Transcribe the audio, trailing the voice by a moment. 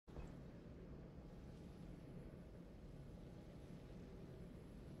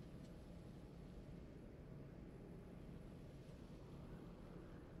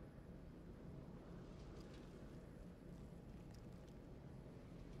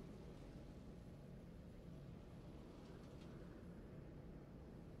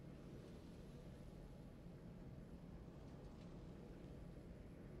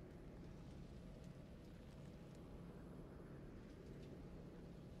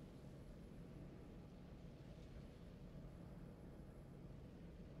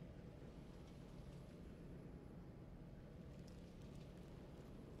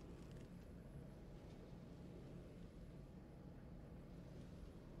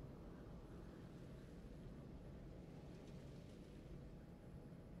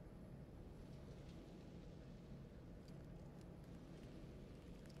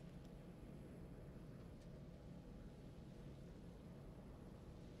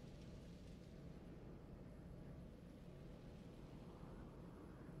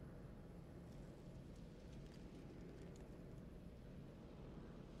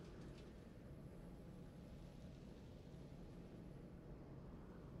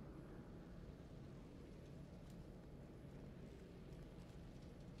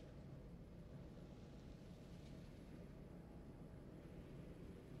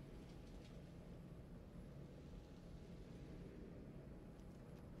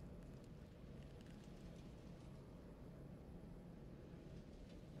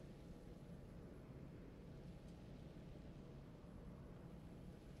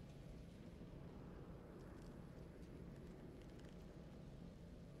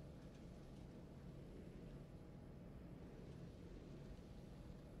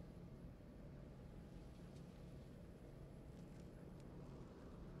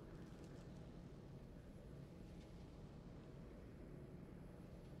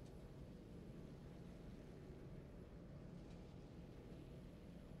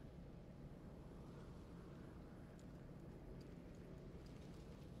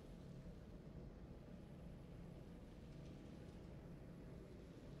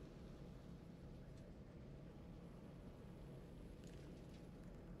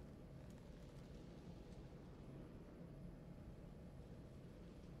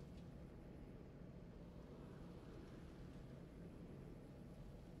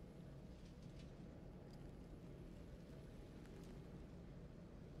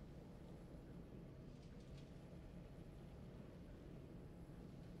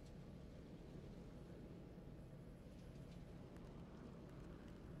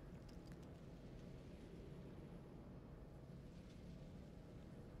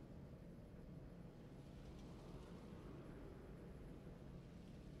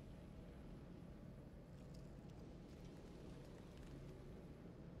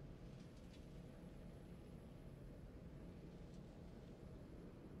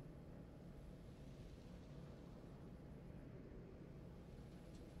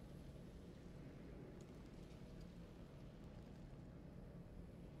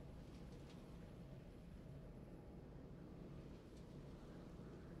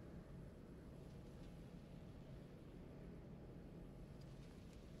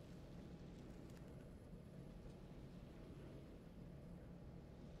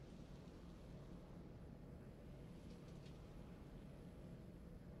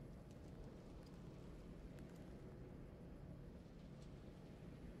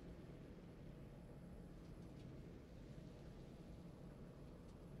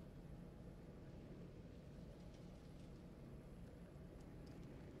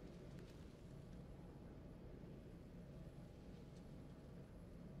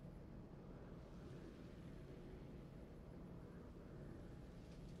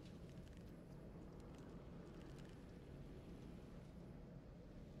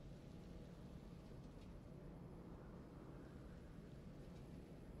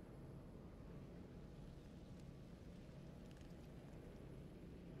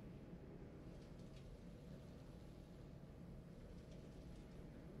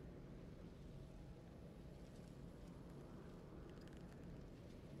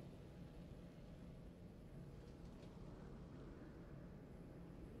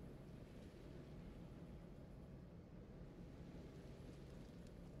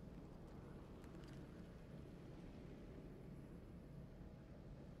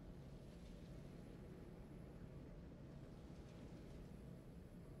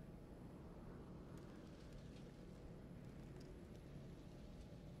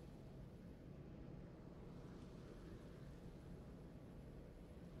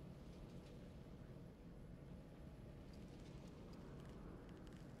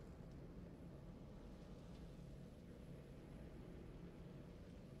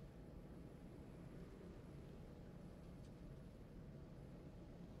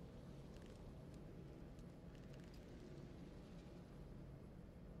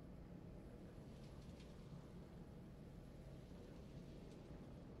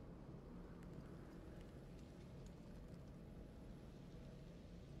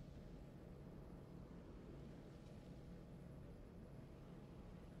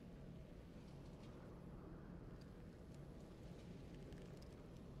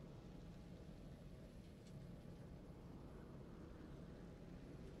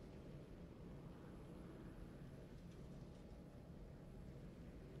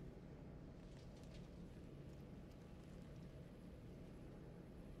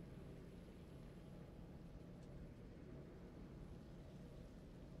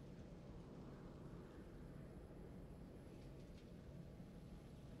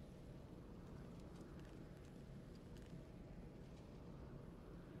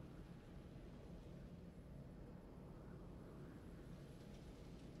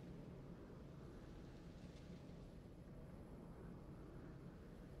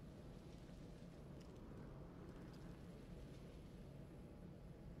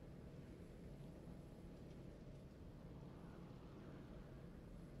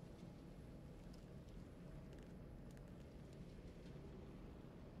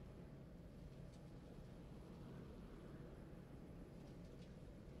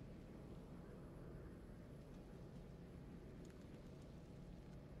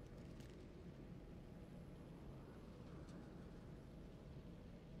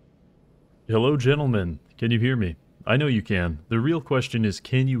Hello, gentlemen. Can you hear me? I know you can. The real question is,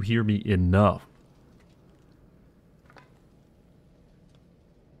 can you hear me enough?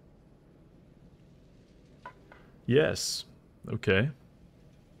 Yes. Okay.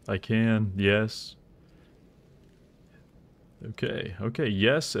 I can. Yes. Okay. Okay.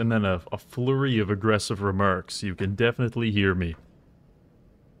 Yes, and then a flurry of aggressive remarks. You can definitely hear me.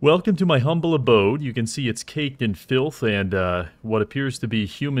 Welcome to my humble abode. You can see it's caked in filth and what appears to be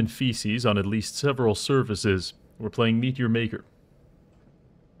human feces on at least several surfaces. We're playing Meet Your Maker.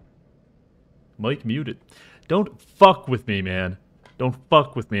 Mic muted. Don't fuck with me, man. Don't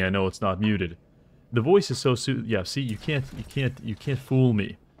fuck with me. I know it's not muted. The voice is so yeah, see, you can't fool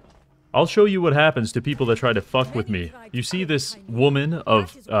me. I'll show you what happens to people that try to fuck with me. You see this woman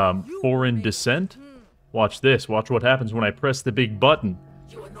of foreign descent? Watch this. Watch what happens when I press the big button.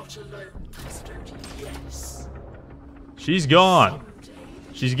 You are not alone, President. Yes. She's gone.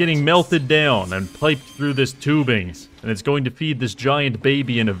 She's getting melted down and piped through this tubing, and it's going to feed this giant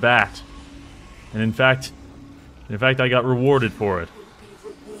baby in a vat. And in fact, I got rewarded for it.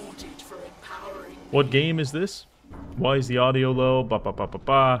 What game is this? Why is the audio low? Ba ba ba ba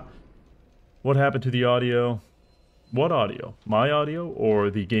ba. What happened to the audio? What audio? My audio or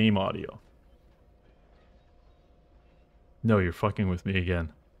the game audio? No, you're fucking with me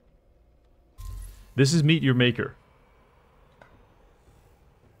again. This is Meet Your Maker.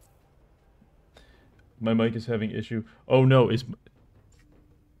 My mic is having issue. Oh no, is...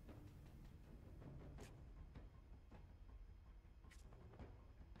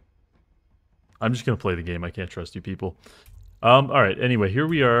 I'm just gonna play the game. I can't trust you people. Alright, anyway, here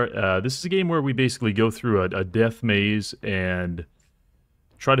we are. This is a game where we basically go through a death maze and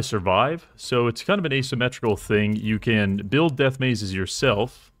try to survive. So it's kind of an asymmetrical thing. You can build death mazes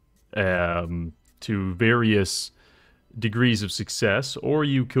yourself to various degrees of success, or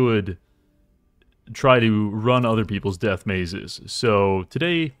you could try to run other people's death mazes. So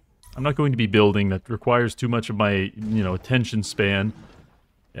today, I'm not going to be building. That requires too much of my, attention span.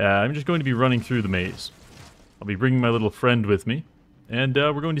 I'm just going to be running through the maze. I'll be bringing my little friend with me, and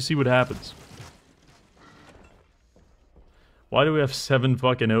we're going to see what happens. Why do we have 7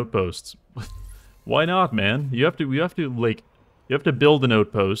 fucking outposts? Why not, man? You have to build an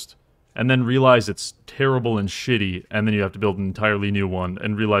outpost, and then realize it's terrible and shitty, and then you have to build an entirely new one,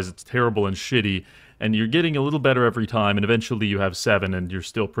 and realize it's terrible and shitty, and you're getting a little better every time, and eventually you have 7, and you're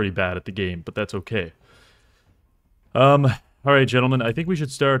still pretty bad at the game, but that's okay. Alright, gentlemen, I think we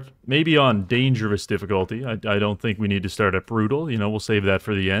should start maybe on dangerous difficulty. I don't think we need to start at brutal. We'll save that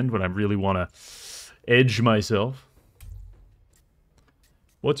for the end when I really want to edge myself.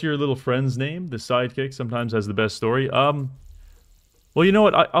 What's your little friend's name? The sidekick sometimes has the best story. Well, you know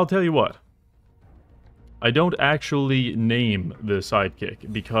what? I'll tell you what. I don't actually name the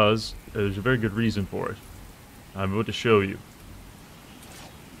sidekick because there's a very good reason for it. I'm about to show you.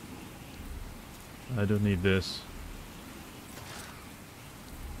 I don't need this.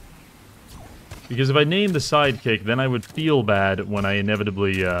 Because if I name the sidekick, then I would feel bad when I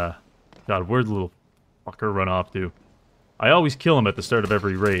inevitably, God, where'd the little fucker run off to? I always kill him at the start of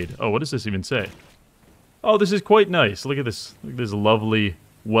every raid. Oh, what does this even say? Oh, this is quite nice. Look at this. Look at this lovely,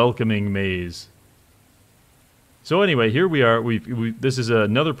 welcoming maze. So anyway, here we are. This is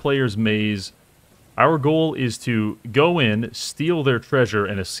another player's maze. Our goal is to go in, steal their treasure,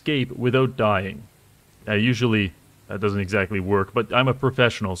 and escape without dying. Now, usually, that doesn't exactly work, but I'm a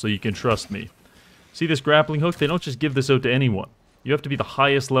professional, so you can trust me. See this grappling hook? They don't just give this out to anyone. You have to be the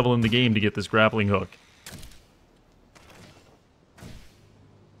highest level in the game to get this grappling hook.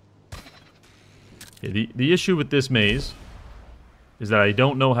 Okay, the issue with this maze is that I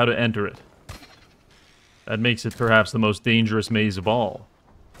don't know how to enter it. That makes it perhaps the most dangerous maze of all.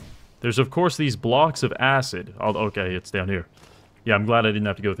 There's of course these blocks of acid. Okay, it's down here. Yeah, I'm glad I didn't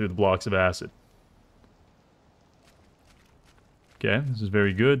have to go through the blocks of acid. Okay, this is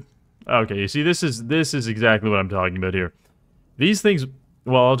very good. Okay, you see, this is exactly what I'm talking about here. These things,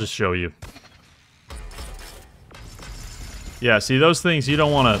 well, I'll just show you. Yeah, see, those things, you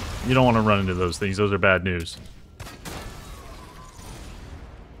don't want to run into those things. Those are bad news.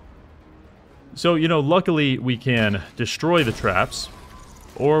 So, luckily we can destroy the traps,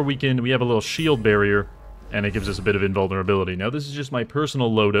 or we have a little shield barrier, and it gives us a bit of invulnerability. Now, this is just my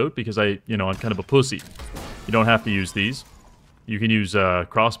personal loadout, because I'm kind of a pussy. You don't have to use these. You can use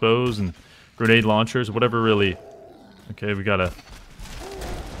crossbows and grenade launchers, whatever really... Okay, we got a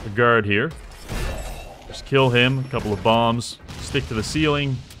guard here. Just kill him, a couple of bombs, stick to the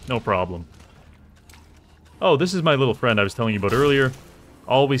ceiling, no problem. Oh, this is my little friend I was telling you about earlier.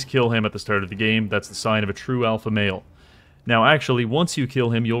 Always kill him at the start of the game. That's the sign of a true alpha male. Now, actually, once you kill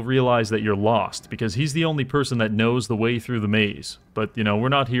him, you'll realize that you're lost, because he's the only person that knows the way through the maze. But, you know, we're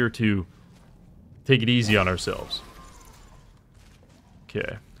not here to take it easy on ourselves.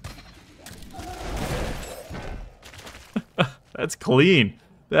 Okay. That's clean.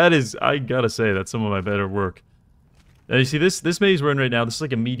 That is, I gotta say, that's some of my better work. Now, you see, this maze we're in right now, this is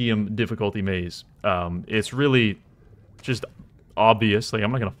like a medium difficulty maze. It's really just obvious. Like,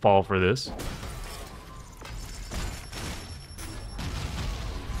 I'm not gonna fall for this.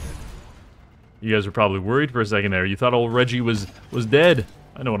 You guys were probably worried for a second there. You thought old Reggie was dead.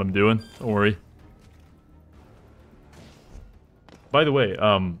 I know what I'm doing. Don't worry. By the way,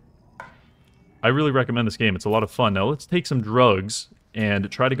 I really recommend this game. It's a lot of fun. Now, let's take some drugs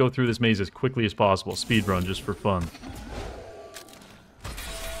and try to go through this maze as quickly as possible. Speedrun, just for fun.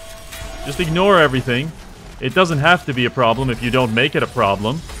 Just ignore everything. It doesn't have to be a problem if you don't make it a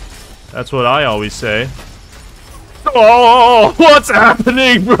problem. That's what I always say. Oh, what's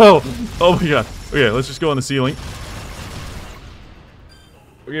happening, bro? Oh my god. Okay, let's just go on the ceiling.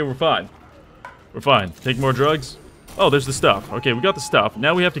 Okay, we're fine. We're fine. Take more drugs. Oh, there's the stuff. Okay, we got the stuff.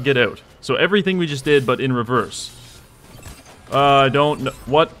 Now we have to get out. So everything we just did, but in reverse. I don't know.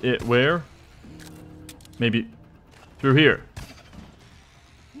 What? Where? Maybe through here.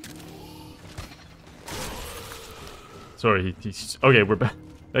 Sorry, he's... Okay, we're back.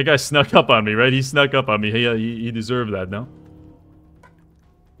 That guy snuck up on me, right? He snuck up on me. He deserved that, no?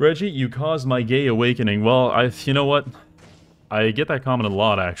 Reggie, you caused my gay awakening. Well, you know what? I get that comment a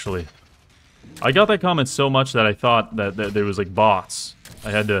lot, actually. I got that comment so much that I thought that there was, like, bots. I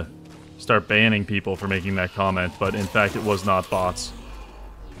had to start banning people for making that comment, but in fact, it was not bots.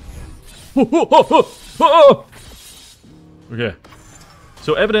 Okay.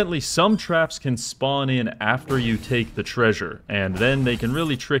 So evidently, some traps can spawn in after you take the treasure, and then they can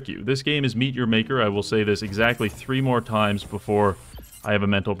really trick you. This game is Meet Your Maker. I will say this exactly 3 more times before I have a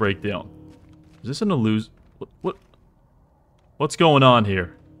mental breakdown. Is this an illusion? What's going on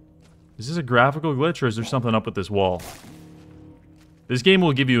here? Is this a graphical glitch, or is there something up with this wall? This game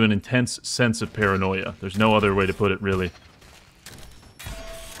will give you an intense sense of paranoia. There's no other way to put it, really.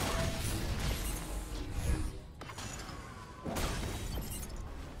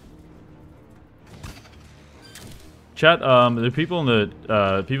 Chat, the people in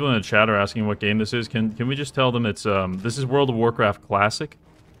the chat are asking what game this is. Can we just tell them it's this is World of Warcraft Classic.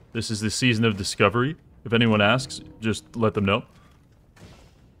 This is the Season of Discovery. If anyone asks, just let them know.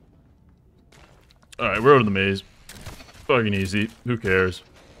 All right, we're out of the maze. Fucking easy. Who cares?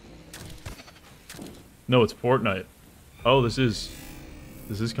 No, it's Fortnite. Oh, this is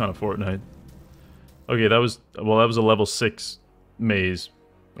kind of Fortnite. Okay, that was a level 6 maze,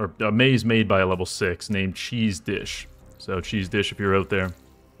 or a maze made by a level 6 named Cheese Dish. So, Cheese Dish, if you're out there,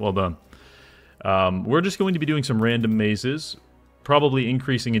 well done. We're just going to be doing some random mazes, probably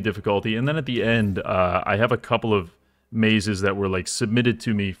increasing in difficulty, and then at the end, I have a couple of mazes that were, like, submitted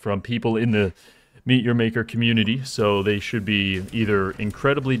to me from people in the Meet Your Maker community, so they should be either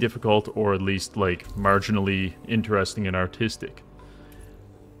incredibly difficult or at least, like, marginally interesting and artistic.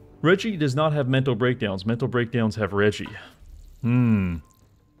 Reggie does not have mental breakdowns. Mental breakdowns have Reggie.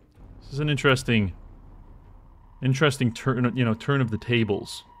 This is an interesting turn, turn of the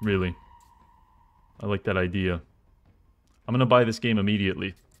tables, really. I like that idea. I'm gonna buy this game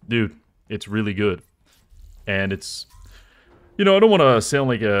immediately. Dude, it's really good. And it's... I don't want to sound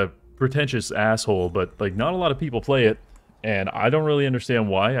like a pretentious asshole, but, like, not a lot of people play it. And I don't really understand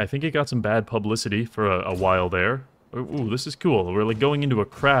why. I think it got some bad publicity for a while there. Ooh, this is cool. We're, like, going into a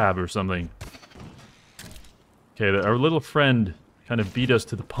crab or something. Okay, our little friend kind of beat us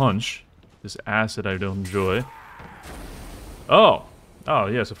to the punch. This acid I don't enjoy. Oh! Oh,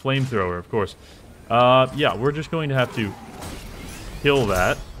 yes, a flamethrower, of course. Yeah, we're just going to have to kill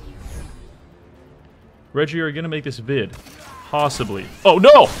that. Reggie, are you going to make this vid? Possibly. Oh,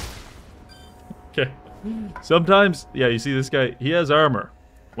 no! Okay. Sometimes, yeah, you see this guy, he has armor.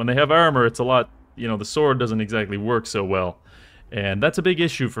 When they have armor, it's a lot, the sword doesn't exactly work so well. And that's a big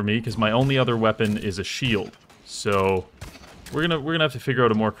issue for me, because my only other weapon is a shield. So, we're gonna have to figure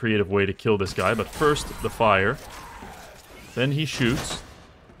out a more creative way to kill this guy. But first, the fire. Then he shoots.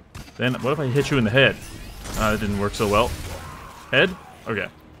 Then, what if I hit you in the head? That didn't work so well. Head? Okay.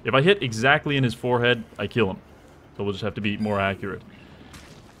 If I hit exactly in his forehead, I kill him. So we'll just have to be more accurate.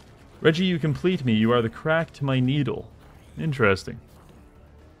 Reggie, you complete me. You are the crack to my needle. Interesting.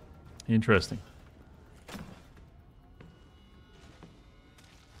 Interesting.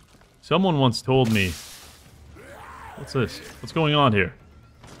 Someone once told me... What's this? What's going on here?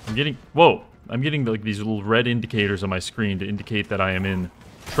 I'm getting... Whoa! I'm getting, like, these little red indicators on my screen to indicate that I am in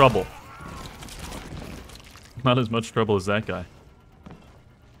trouble. Not as much trouble as that guy.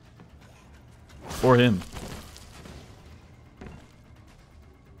 Or him.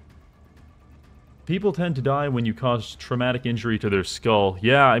 People tend to die when you cause traumatic injury to their skull.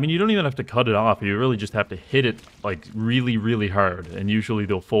 Yeah, I mean, you don't even have to cut it off. You really just have to hit it, like, really, really hard. And usually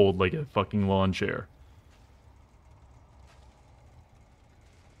they'll fold like a fucking lawn chair.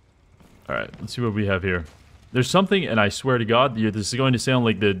 Alright, let's see what we have here. There's something, and I swear to God, this is going to sound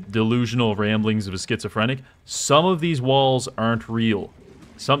like the delusional ramblings of a schizophrenic. Some of these walls aren't real.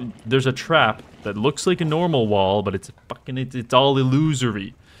 There's a trap that looks like a normal wall, but it's all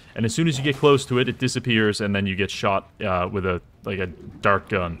illusory. And as soon as you get close to it, it disappears, and then you get shot with a dart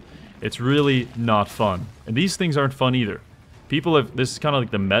gun. It's really not fun. And these things aren't fun either. This is kind of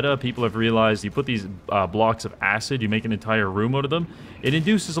like the meta. People have realized you put these blocks of acid, you make an entire room out of them. It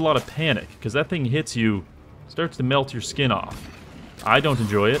induces a lot of panic, because that thing hits you, starts to melt your skin off. I don't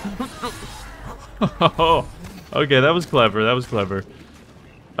enjoy it. Okay, that was clever, that was clever.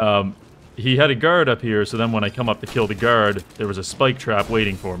 He had a guard up here, so then when I come up to kill the guard, there was a spike trap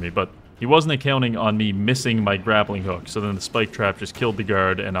waiting for me, but he wasn't accounting on me missing my grappling hook, so then the spike trap just killed the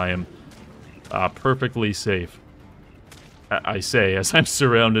guard, and I am perfectly safe. I say, as I'm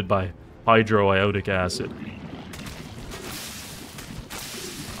surrounded by hydroiodic acid.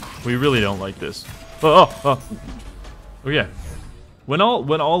 We really don't like this. Oh yeah. When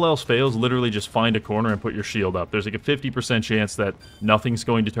all else fails, literally just find a corner and put your shield up. There's like a 50% chance that nothing's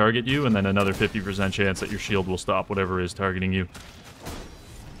going to target you, and then another 50% chance that your shield will stop whatever is targeting you.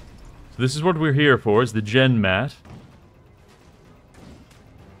 So this is what we're here for, is the gen mat.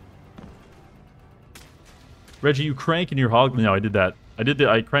 Reggie, you cranking your hog? No, I did that.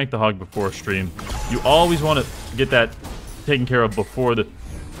 I cranked the hog before stream. You always want to get that taken care of before the...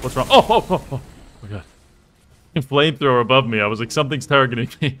 What's wrong? Oh my god. Flamethrower above me. I was like, something's targeting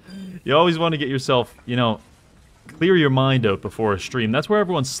me. You always want to get yourself, you know, clear your mind out before a stream. That's where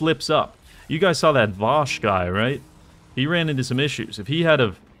everyone slips up. You guys saw that Vosh guy, right? He ran into some issues. If he had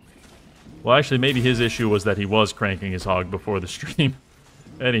a... Well, actually, maybe his issue was that he was cranking his hog before the stream.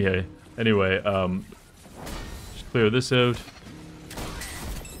 Anyway, just clear this out.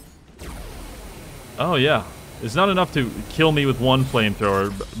 Oh, yeah. It's not enough to kill me with one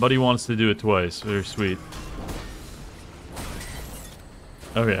flamethrower, but he wants to do it twice. Very sweet.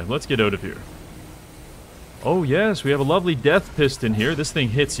 Okay, let's get out of here. Oh, yes, we have a lovely death piston here. This thing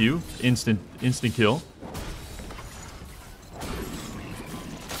hits you. Instant kill.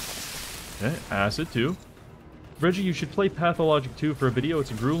 Okay, acid, too. Reggie, you should play Pathologic 2 for a video.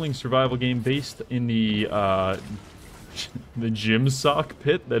 It's a grueling survival game based in the gym sock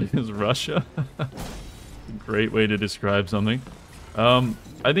pit that is Russia. Great way to describe something.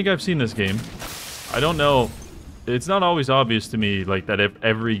 I think I've seen this game. I don't know. It's not always obvious to me, like, that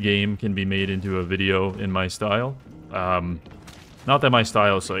every game can be made into a video in my style. Not that my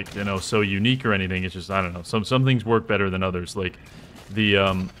style is, like, you know, so unique or anything. It's just, I don't know. Some things work better than others. Like, the,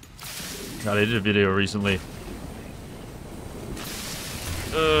 God, I did a video recently.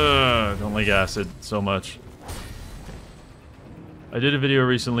 I don't like acid so much. I did a video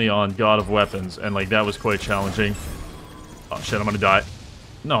recently on God of Weapons, and, like, that was quite challenging. Oh, shit, I'm gonna die.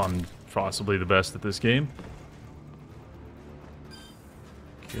 No, I'm possibly the best at this game.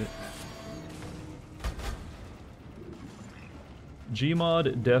 Okay.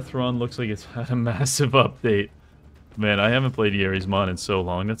 Gmod Death Run looks like it's had a massive update. Man, I haven't played Yeri's Mod in so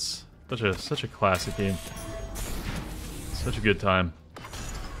long. That's such a classic game. Such a good time.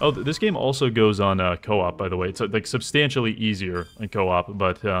 Oh, this game also goes on co-op, by the way. It's like substantially easier in co-op,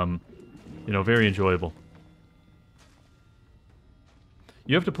 but you know, very enjoyable.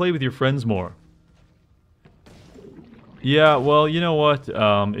 You have to play with your friends more. Yeah, well, you know what?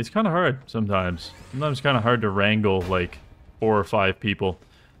 It's kind of hard sometimes. Sometimes it's kind of hard to wrangle like 4 or 5 people.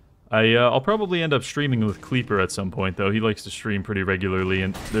 I'll probably end up streaming with Kleeper at some point, though. He likes to stream pretty regularly,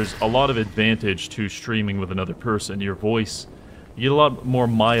 and there's a lot of advantage to streaming with another person. Your voice, you get a lot more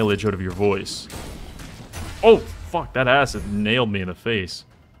mileage out of your voice. Oh, fuck, that acid nailed me in the face.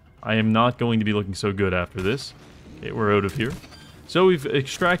 I am not going to be looking so good after this. Okay, we're out of here. So we've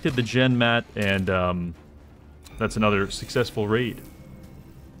extracted the gen mat, and that's another successful raid.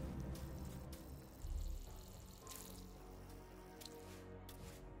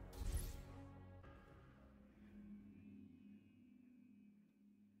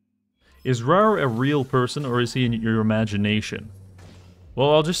 Is Rar a real person, or is he in your imagination? Well,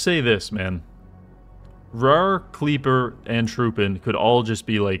 I'll just say this, man. Rar, Kleeper, and Troopin could all just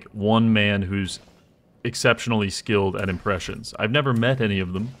be like one man who's exceptionally skilled at impressions. I've never met any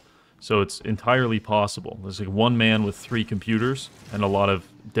of them, so it's entirely possible. There's like one man with 3 computers and a lot of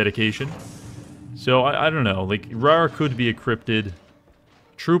dedication. So, I don't know. Like, Rar could be a cryptid.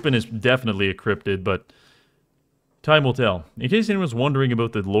 Troopin is definitely a cryptid, but time will tell. In case anyone's wondering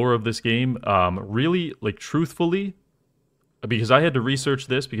about the lore of this game, really, like, truthfully, because I had to research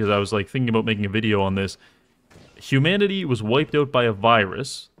this because I was, like, thinking about making a video on this, humanity was wiped out by a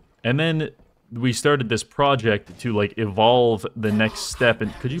virus, and then we started this project to, like, evolve the next step.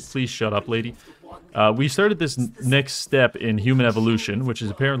 And could you please shut up, lady? We started this next step in human evolution, which is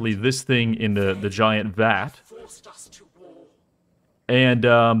apparently this thing in the giant vat. Forced us to war. And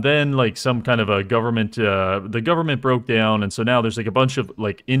then, like, some kind of a government, the government broke down, and so now there's, like, a bunch of,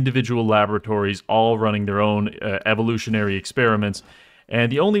 like, individual laboratories all running their own evolutionary experiments. And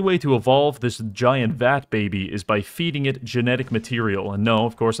the only way to evolve this giant vat baby is by feeding it genetic material. And no,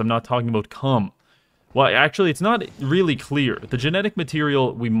 of course, I'm not talking about cum. Well, actually, it's not really clear. The genetic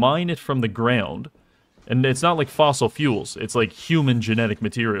material, we mine it from the ground. And it's not like fossil fuels. It's like human genetic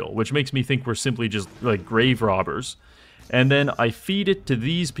material, which makes me think we're simply just, like, grave robbers. And then I feed it to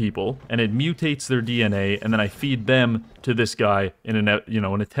these people, and it mutates their DNA, and then I feed them to this guy in an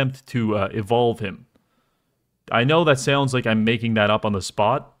attempt to evolve him. I know that sounds like I'm making that up on the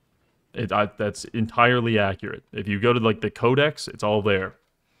spot. That's entirely accurate. If you go to, like, the codex, it's all there.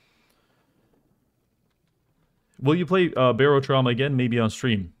 Will you play Barotrauma again? Maybe on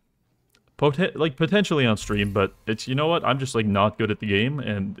stream. Potentially on stream, but it's, you know what? I'm just, like, not good at the game,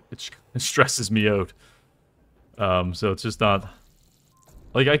 and it stresses me out. So it's just not...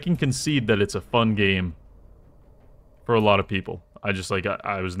 Like, I can concede that it's a fun game for a lot of people. I just, like,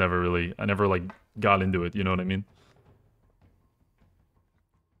 I was never really... I never, like, got into it, you know what I mean?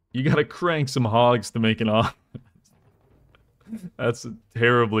 You gotta crank some hogs to make an off. That's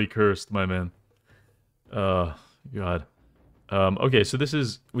terribly cursed, my man. God. Okay, so this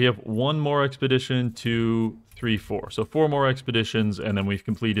is... We have one more expedition, 2, 3, 4. So 4 more expeditions, and then we've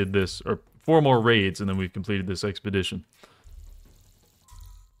completed this... Or 4 more raids, and then we've completed this expedition.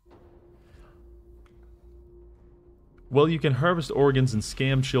 Well, you can harvest organs and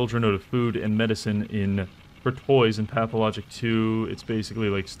scam children out of food and medicine for toys in Pathologic 2. It's basically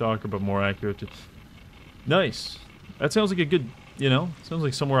like Stalker, but more accurate. Nice. That sounds like a good, you know, sounds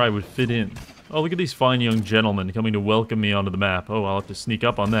like somewhere I would fit in. Oh, look at these fine young gentlemen coming to welcome me onto the map. Oh, I'll have to sneak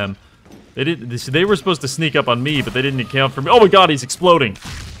up on them. They were supposed to sneak up on me, but they didn't account for me. Oh my god, he's exploding!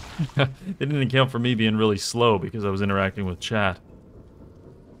 They didn't account for me being really slow because I was interacting with chat.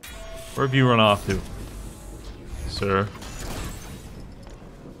 Where have you run off to? Sir.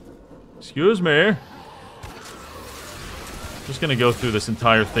 Excuse me. Just gonna go through this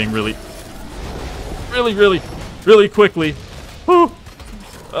entire thing really quickly. Whew.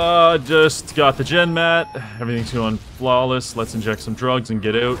 Just got the gen mat. Everything's going flawless. Let's inject some drugs and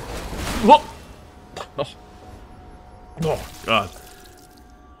get out. Whoa! Oh, God.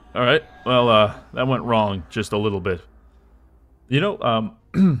 Alright, well, that went wrong just a little bit. You know,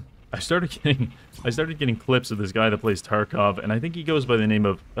 I started getting clips of this guy that plays Tarkov, and I think he goes by the name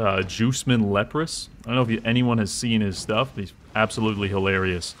of Juiceman Leprous. I don't know if anyone has seen his stuff, but he's absolutely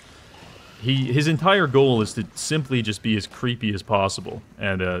hilarious. His entire goal is to simply just be as creepy as possible,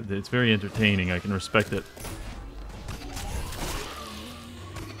 and it's very entertaining. I can respect it.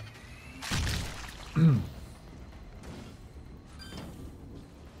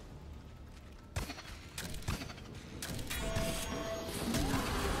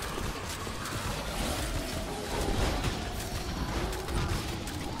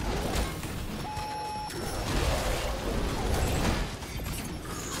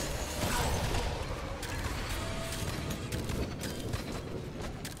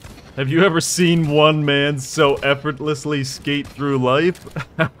 Have you ever seen one man so effortlessly skate through life?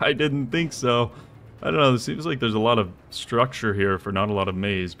 I didn't think so. I don't know, it seems like there's a lot of structure here for not a lot of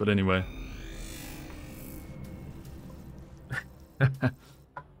maze, but anyway.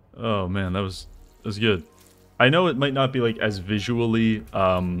 Oh man, that was good. I know it might not be like as visually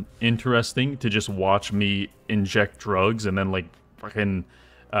interesting to just watch me inject drugs and then like fucking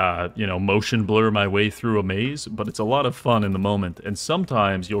you know, motion blur my way through a maze, but it's a lot of fun in the moment. And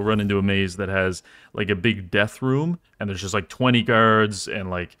sometimes you'll run into a maze that has like a big death room, and there's just like 20 guards, and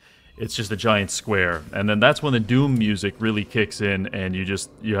like it's just a giant square. And then that's when the Doom music really kicks in, and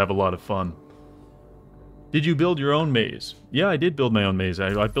you have a lot of fun. Did you build your own maze? Yeah, I did build my own maze.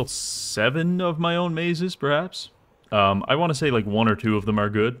 I built 7 of my own mazes, perhaps. I want to say like 1 or 2 of them are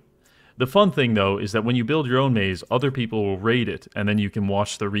good. The fun thing, though, is that when you build your own maze, other people will raid it, and then you can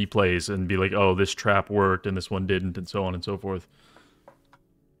watch the replays and be like, oh, this trap worked, and this one didn't, and so on and so forth.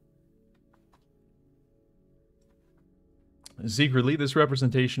 Secretly, this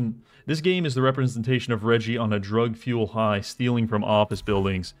game is the representation of Reggie on a drug fuel high, stealing from office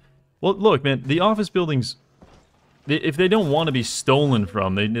buildings. Well, look, man, the office buildings, if they don't want to be stolen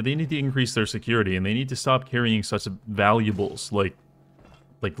from, they need to increase their security, and they need to stop carrying such valuables like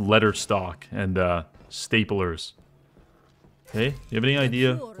letter stock and staplers. Hey, you have any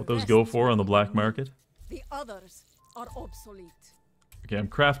idea what those go for on the black market? The others are obsolete. Okay, I'm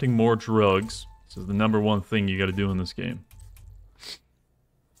crafting more drugs. This is the #1 thing you gotta do in this game.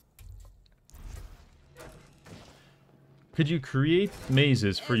 Could you create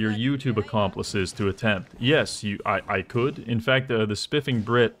mazes for your YouTube accomplices to attempt? Yes, I could. In fact, the Spiffing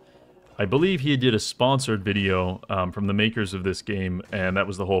Brit, I believe he did a sponsored video from the makers of this game, and that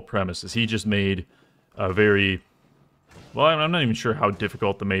was the whole premise, is he just made a very... Well, I'm not even sure how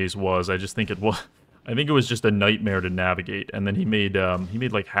difficult the maze was. I just think it was... I think it was just a nightmare to navigate. And then he made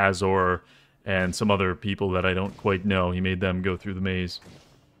like Hazor and some other people that I don't quite know. He made them go through the maze.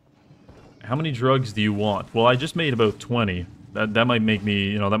 How many drugs do you want? Well, I just made about 20. That might make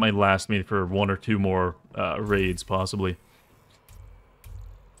me, that might last me for 1 or 2 more raids, possibly.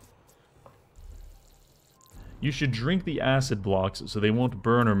 You should drink the acid blocks so they won't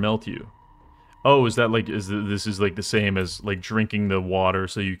burn or melt you. Oh, is that like, this is like the same as like drinking the water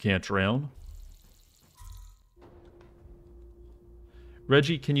so you can't drown?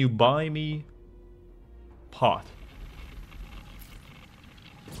 Reggie, can you buy me pot?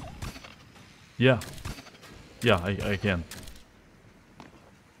 Yeah. Yeah, I can.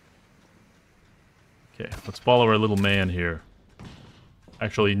 Okay, let's follow our little man here.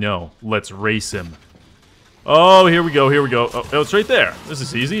 Actually, no. Let's race him. Oh, here we go, here we go. Oh, it's right there. This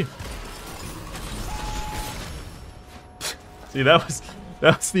is easy. See, that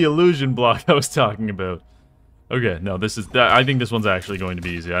was the illusion block I was talking about. Okay, no, I think this one's actually going to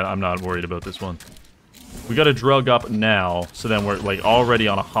be easy. I'm not worried about this one. We got to drug up now, so then we're like already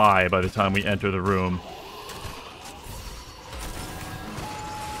on a high by the time we enter the room.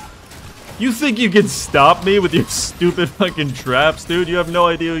 You think you can stop me with your stupid fucking traps, dude? You have no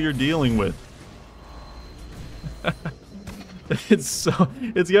idea who you're dealing with. It's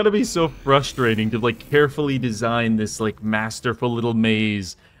gotta be so frustrating to like carefully design this like masterful little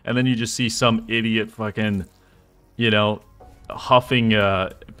maze, and then you just see some idiot fucking, huffing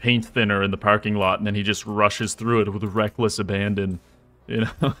paint thinner in the parking lot, and then he just rushes through it with reckless abandon.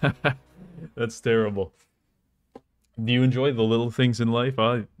 That's terrible. Do you enjoy the little things in life?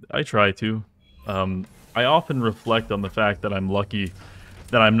 I try to. I often reflect on the fact that I'm lucky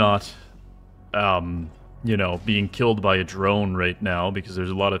that I'm not, being killed by a drone right now, because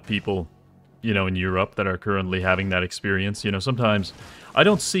there's a lot of people, in Europe that are currently having that experience. Sometimes I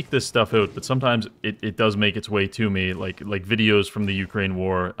don't seek this stuff out, but sometimes it does make its way to me, like videos from the Ukraine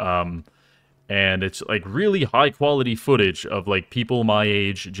war, and it's like really high quality footage of like people my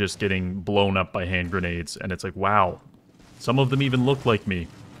age just getting blown up by hand grenades, and it's like, wow, some of them even look like me.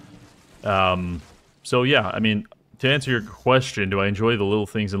 So yeah, I mean, to answer your question, do I enjoy the little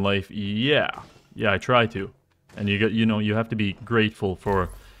things in life? Yeah, I try to, and you have to be grateful for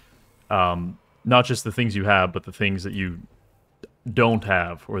not just the things you have, but the things that you don't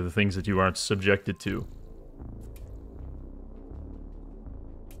have, or the things that you aren't subjected to.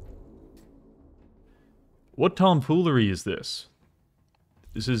 What tomfoolery is this?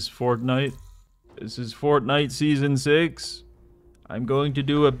 This is Fortnite. This is Fortnite Season 6. I'm going to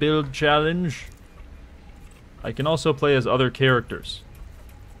do a build challenge. I can also play as other characters.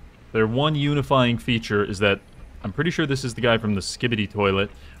 Their one unifying feature is that, I'm pretty sure this is the guy from the Skibbity Toilet,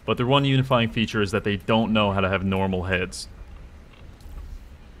 but their one unifying feature is that they don't know how to have normal heads.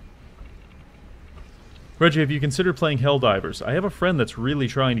 Reggie, have you considered playing Helldivers? I have a friend that's really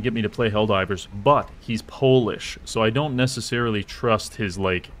trying to get me to play Helldivers, but he's Polish, so I don't necessarily trust his,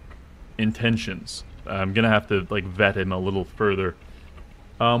 intentions. I'm gonna have to, vet him a little further.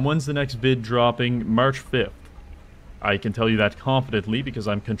 When's the next vid dropping? March 5th. I can tell you that confidently because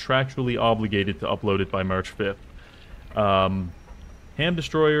I'm contractually obligated to upload it by March 5th. Ham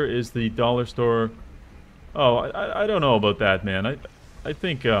Destroyer is the dollar store. Oh, I don't know about that, man. I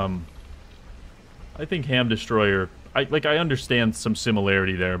think Ham Destroyer, I understand some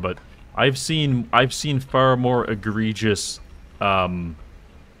similarity there, but I've seen far more egregious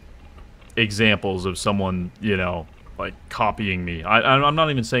examples of someone, copying me. I'm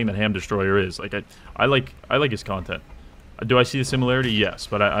not even saying that Ham Destroyer is. I like his content. Do I see the similarity? Yes,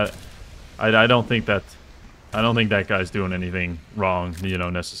 but I don't think that guy's doing anything wrong,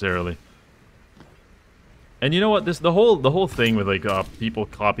 necessarily. And you know what? The whole thing with people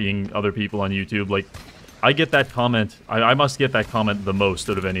copying other people on YouTube, I get that comment. I must get that comment the most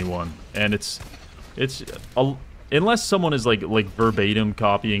out of anyone, and it's unless someone is like verbatim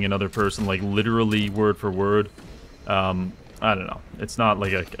copying another person, literally word for word. I don't know. It's not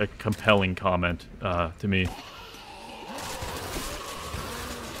like a compelling comment to me.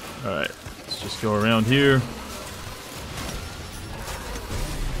 Alright, let's just go around here.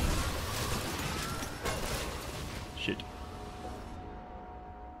 Shit.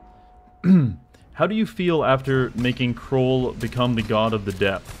 How do you feel after making Kroll become the god of the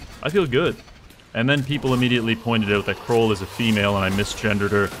depth? I feel good. And then people immediately pointed out that Kroll is a female and I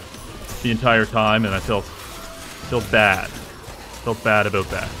misgendered her the entire time, and I felt bad. Felt bad about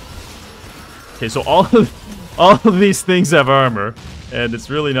that. Okay, so all of these things have armor, and it's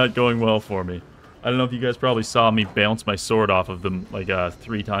really not going well for me. I don't know if you guys probably saw me bounce my sword off of them like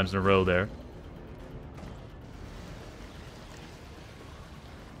 3 times in a row there.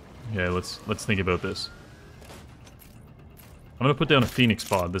 Okay, let's think about this. I'm gonna put down a Phoenix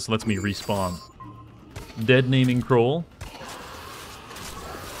pod. This lets me respawn. Dead naming Kroll.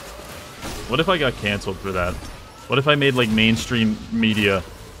 What if I got cancelled for that? What if I made like mainstream media?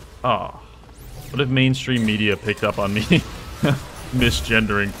 Ah. Oh. What if mainstream media picked up on me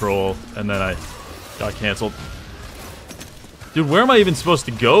misgendering Kroll and then I got cancelled? Dude, where am I even supposed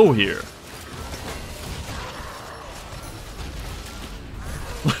to go here?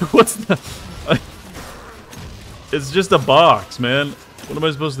 What's the... It's just a box, man. What am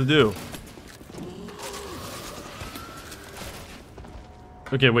I supposed to do?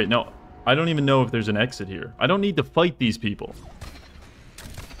 Okay, wait, no. I don't even know if there's an exit here. I don't need to fight these people.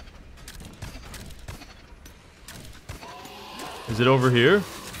 Is it over here?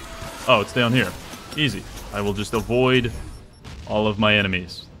 Oh, it's down here. Easy. I will just avoid all of my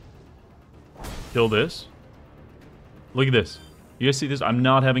enemies. Kill this. Look at this. You guys see this? I'm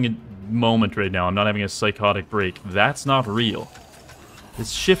not having a moment right now. I'm not having a psychotic break. That's not real.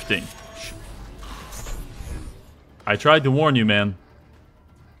 It's shifting. I tried to warn you, man.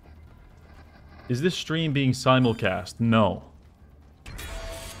 Is this stream being simulcast? No.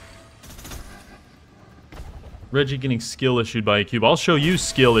 Reggie getting skill issued by a cube. I'll show you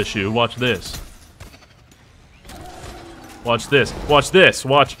skill issue. Watch this. Watch this. Watch this.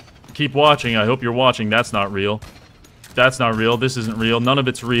 Watch. Keep watching. I hope you're watching. That's not real. That's not real. This isn't real. None of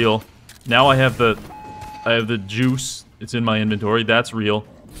it's real. Now I have the juice. It's in my inventory. That's real.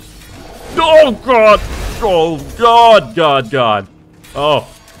 Oh god! Oh god, god, god. Oh.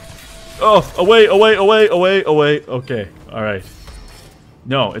 Oh, away, away, away, away, away. Okay, alright.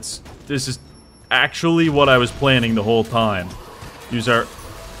 No, this is actually what I was planning the whole time. Use our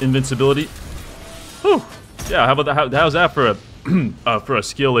invincibility. Whew. Yeah, how about that? How's that for a for a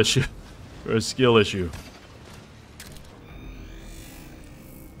skill issue? For a skill issue.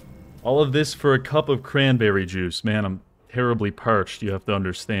 All of this for a cup of cranberry juice. Man, I'm terribly parched, you have to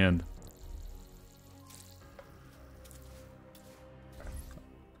understand.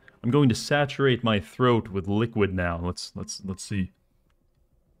 I'm going to saturate my throat with liquid now. Let's see.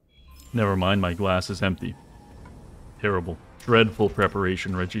 Never mind, my glass is empty. Terrible. Dreadful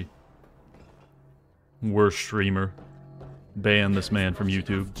preparation, Reggie. Worst streamer. Ban this man from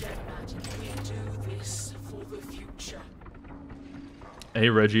YouTube. Hey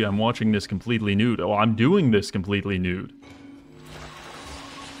Reggie, I'm watching this completely nude. Oh, I'm doing this completely nude.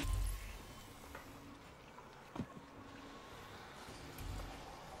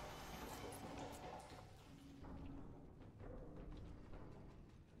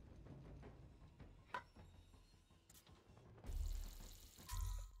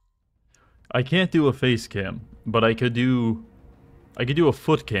 I can't do a face cam, but I could do a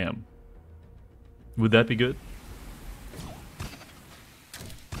foot cam. Would that be good?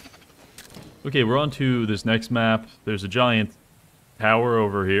 Okay, we're on to this next map. There's a giant tower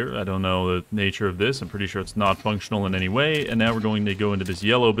over here. I don't know the nature of this. I'm pretty sure it's not functional in any way. And now we're going to go into this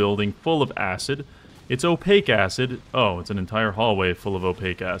yellow building full of acid. It's opaque acid. Oh, it's an entire hallway full of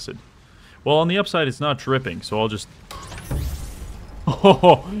opaque acid. Well, on the upside, it's not dripping, so I'll just...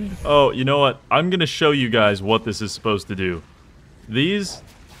 Oh, you know what? I'm going to show you guys what this is supposed to do. These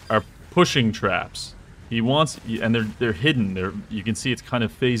are pushing traps. He wants... And they're hidden. You can see it's kind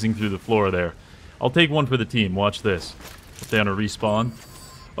of phasing through the floor there. I'll take one for the team. Watch this. Put down a respawn.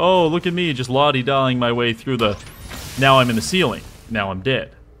 Oh, look at me, just la-di-daing my way through the... Now I'm in the ceiling. Now I'm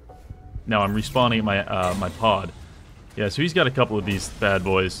dead. Now I'm respawning at my, my pod. Yeah, so he's got a couple of these bad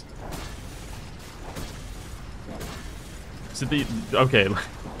boys. So okay,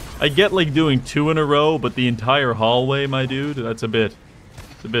 I get like doing 2 in a row, but the entire hallway, my dude, it's a bit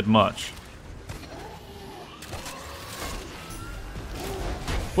much.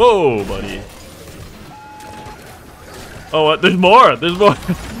 Whoa, buddy. Oh, there's more! There's more!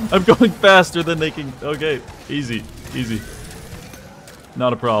 I'm going faster than they can... Okay, easy, easy.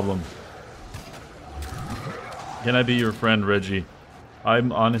 Not a problem. Can I be your friend, Reggie? I'm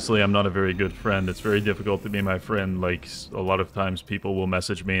not a very good friend. It's very difficult to be my friend. Like, a lot of times people will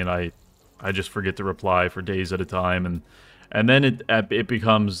message me and I just forget to reply for days at a time, and then it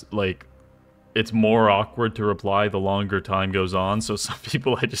becomes like it's more awkward to reply the longer time goes on. So some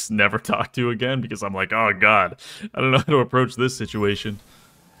people I just never talk to again because I'm like, oh god, I don't know how to approach this situation.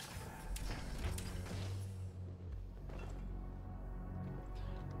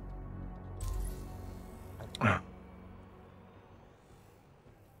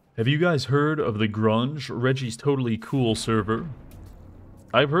 Have you guys heard of the Grunge, Reggie's Totally Cool server?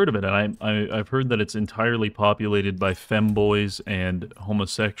 I've heard of it, and I've heard that it's entirely populated by femboys and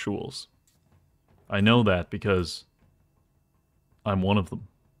homosexuals. I know that because I'm one of them.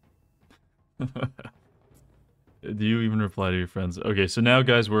 Do you even reply to your friends? Okay, so now,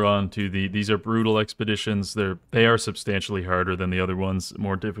 guys, we're on to these are brutal expeditions. They are substantially harder than the other ones,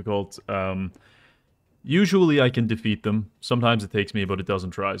 more difficult. Usually I can defeat them. Sometimes it takes me about a dozen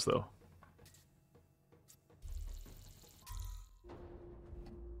tries, though.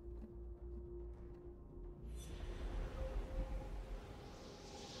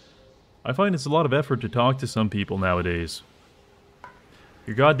 I find it's a lot of effort to talk to some people nowadays.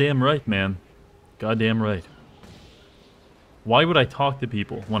 You're goddamn right, man. Goddamn right. Why would I talk to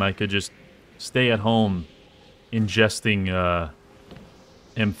people when I could just stay at home ingesting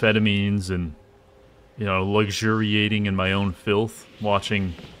amphetamines and, you know, luxuriating in my own filth,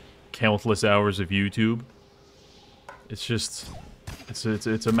 watching countless hours of YouTube? It's just,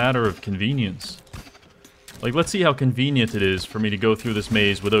 it's a matter of convenience. Like, let's see how convenient it is for me to go through this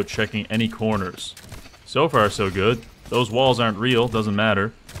maze without checking any corners. So far, so good. Those walls aren't real, doesn't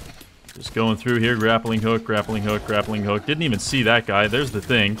matter. Just going through here, grappling hook, grappling hook, grappling hook. Didn't even see that guy, there's the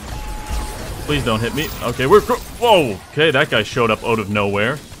thing. Please don't hit me. Okay, whoa! Okay, that guy showed up out of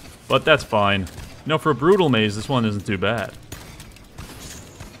nowhere. But that's fine. You know, for a brutal maze, this one isn't too bad.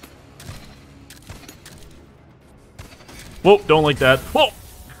 Whoa, don't like that. Whoa!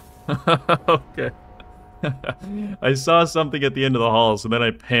 Okay. I saw something at the end of the hall, so then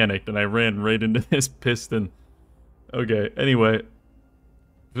I panicked and I ran right into this piston. Okay, anyway.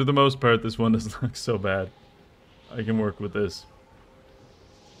 For the most part, this one doesn't look so bad. I can work with this.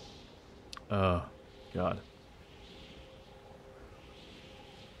 Oh, God.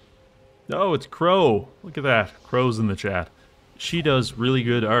 Oh, it's Crow. Look at that. Crow's in the chat. She does really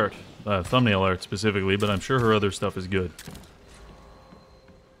good art. Thumbnail art specifically, but I'm sure her other stuff is good.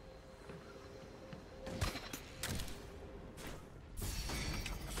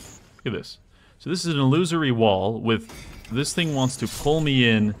 Look at this. So this is an illusory wall with... This thing wants to pull me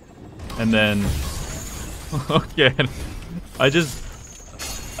in, and then... Okay, I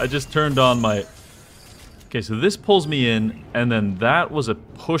just turned on my... Okay, so this pulls me in, and then that was a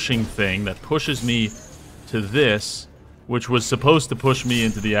pushing thing that pushes me to this, which was supposed to push me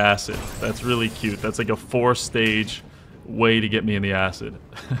into the acid. That's really cute. That's like a 4-stage way to get me in the acid.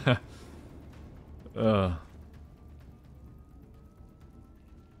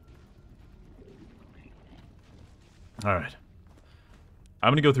 Alright.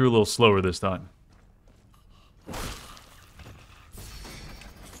 I'm gonna go through a little slower this time.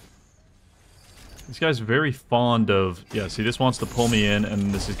 This guy's very fond of... Yeah, see, this wants to pull me in,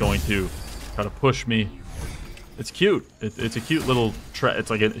 and this is going to try to push me. It's cute. It's a cute little trap.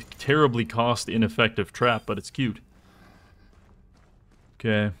 It's like a terribly cost-ineffective trap, but it's cute.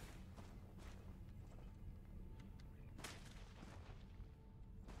 Okay.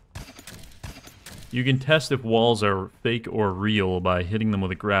 You can test if walls are fake or real by hitting them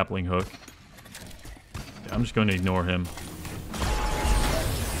with a grappling hook. I'm just going to ignore him.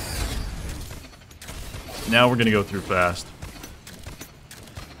 Now we're going to go through fast.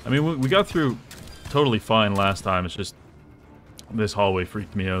 I mean, we got through totally fine last time. It's just this hallway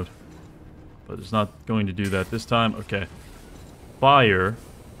freaked me out. But it's not going to do that this time. Okay. Fire.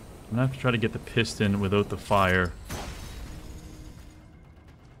 I'm going to have to try to get the piston without the fire.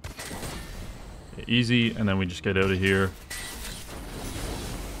 Easy, and then we just get out of here.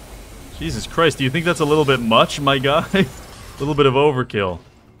 Jesus Christ, do you think that's a little bit much, my guy? A little bit of overkill.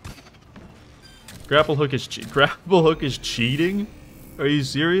 Grapple hook is cheating? Are you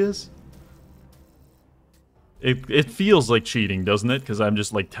serious? It feels like cheating, doesn't it? Because I'm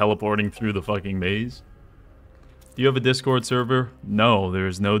just like teleporting through the fucking maze. Do you have a Discord server? No, there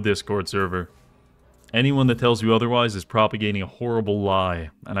is no Discord server. Anyone that tells you otherwise is propagating a horrible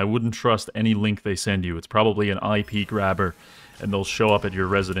lie, and I wouldn't trust any link they send you. It's probably an IP grabber, and they'll show up at your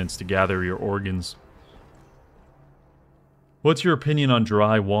residence to gather your organs. What's your opinion on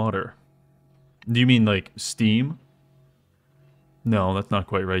dry water? Do you mean like steam? No, that's not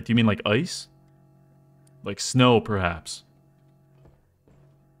quite right. Do you mean like ice? Like snow, perhaps.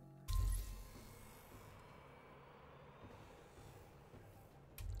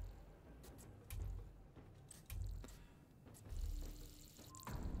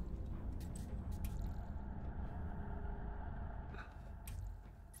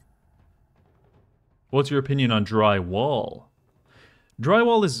 What's your opinion on drywall?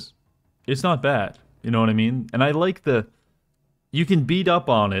 Drywall is... it's not bad. You know what I mean? And I like the... you can beat up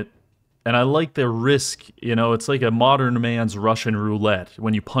on it, and I like the risk. You know, it's like a modern man's Russian roulette.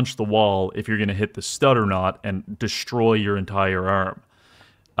 When you punch the wall, if you're going to hit the stud or not, and destroy your entire arm.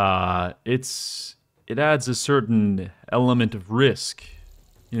 It adds a certain element of risk.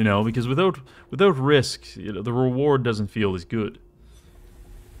 You know, because without risk, you know, the reward doesn't feel as good.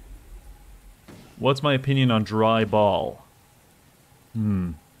 What's my opinion on dry ball?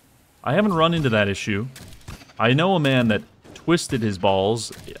 I haven't run into that issue. I know a man that twisted his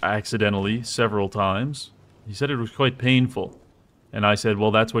balls accidentally several times. He said it was quite painful. And I said, well,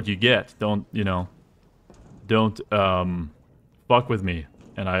 that's what you get. Don't, you know, don't fuck with me.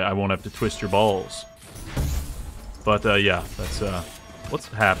 And I won't have to twist your balls. But, yeah, that's, what's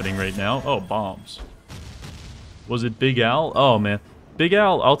happening right now? Oh, bombs. Was it Big Al? Oh, man. Big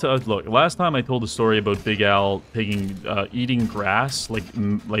Al, I'll tell. Look, last time I told a story about Big Al eating grass,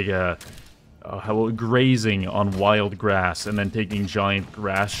 grazing on wild grass, and then taking giant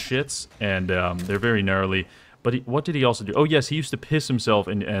grass shits, and they're very gnarly. But what did he also do? Oh yes, he used to piss himself,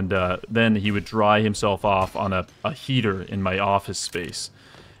 and then he would dry himself off on a heater in my office space,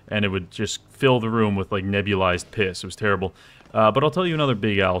 and it would just fill the room with like nebulized piss. It was terrible. But I'll tell you another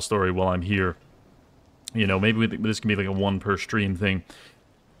Big Al story while I'm here. You know, maybe this can be like a one per stream thing.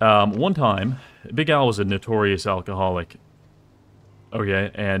 One time, Big Al was a notorious alcoholic.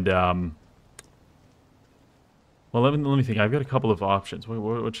 Okay, and well, let me think. I've got a couple of options.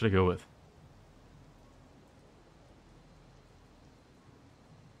 What should I go with?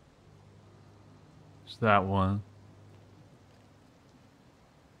 It's that one.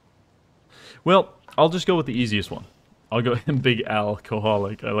 Well, I'll just go with the easiest one. I'll go Big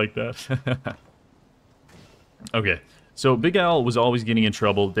Alcoholic. I like that. Okay, so Big Al was always getting in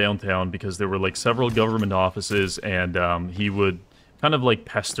trouble downtown because there were like several government offices, and he would kind of like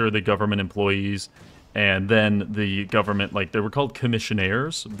pester the government employees, and then the government, like, they were called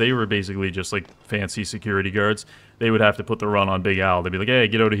commissionaires. They were basically just like fancy security guards. They would have to put the run on Big Al. They'd be like, hey,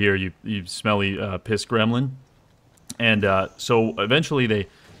 get out of here, you smelly piss gremlin. And so eventually they...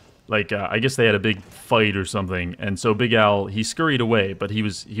 like, I guess they had a big fight or something, and so Big Al, he scurried away, but he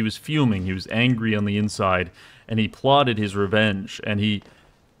was fuming, he was angry on the inside, and he plotted his revenge, and he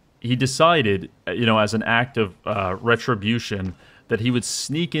decided, you know, as an act of retribution, that he would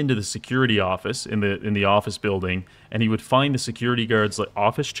sneak into the security office, in the office building, and he would find the security guard's like,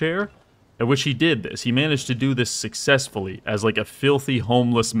 office chair, at which he did this. He managed to do this successfully as like a filthy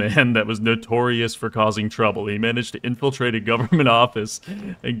homeless man that was notorious for causing trouble. He managed to infiltrate a government office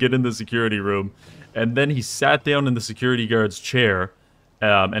and get in the security room. And then he sat down in the security guard's chair.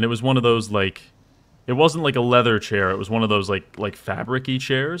 And it was one of those like... it wasn't like a leather chair. It was one of those like fabric-y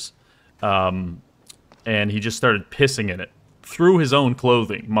chairs. And he just started pissing in it. Through his own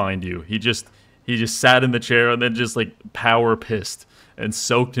clothing, mind you. He just sat in the chair and then just like power pissed. And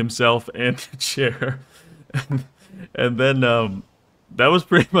soaked himself in the chair. And then that was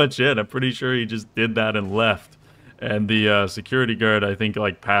pretty much it. I'm pretty sure he just did that and left. And the security guard, I think,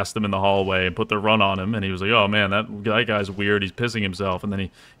 like, passed him in the hallway and put the run on him. And he was like, oh, man, that guy's weird. He's pissing himself. And then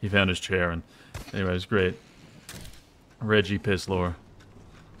he found his chair. And anyway, it's great. Reggie Piss Lore.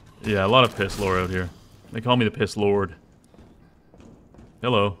 Yeah, a lot of Piss Lore out here. They call me the Piss Lord.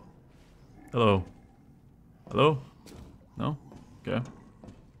 Hello. Hello. Hello? No? Okay.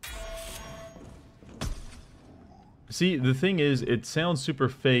 See, the thing is, it sounds super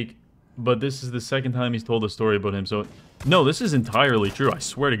fake, but this is the second time he's told a story about him, so... no, this is entirely true, I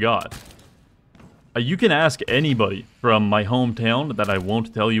swear to God. You can ask anybody from my hometown that I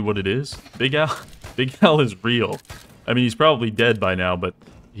won't tell you what it is. Big Al is real. I mean, he's probably dead by now, but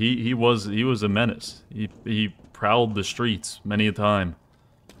he was a menace. He prowled the streets many a time.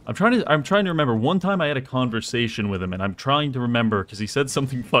 I'm trying to remember. One time I had a conversation with him, and I'm trying to remember because he said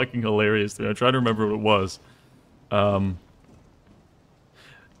something fucking hilarious to me. I'm trying to remember what it was.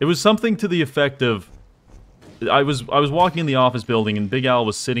 It was something to the effect of, I was walking in the office building, and Big Al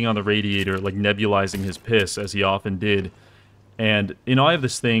was sitting on the radiator, like nebulizing his piss as he often did. And you know, I have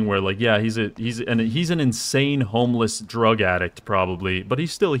this thing where, like, yeah, he's an insane homeless drug addict probably, but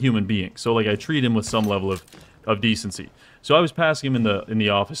he's still a human being. So like, I treat him with some level of decency. So I was passing him in the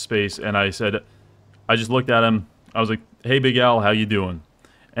office space, and I said, I just looked at him. I was like, "Hey, Big Al, how you doing?"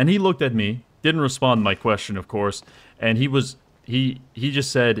 And he looked at me, Didn't respond to my question, of course. And he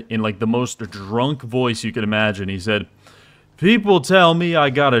just said in like the most drunk voice you could imagine, he said, "People tell me I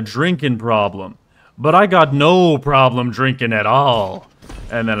got a drinking problem, but I got no problem drinking at all."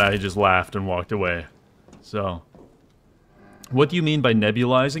 And then I just laughed and walked away. So, what do you mean by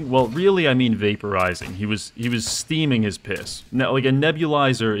nebulizing? Well, really, I mean vaporizing. He was steaming his piss. Now, like a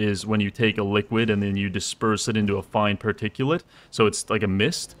nebulizer is when you take a liquid and then you disperse it into a fine particulate, so it's like a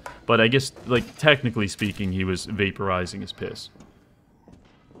mist. But I guess, like technically speaking, he was vaporizing his piss.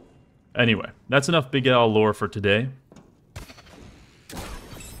 Anyway, that's enough Big Al lore for today.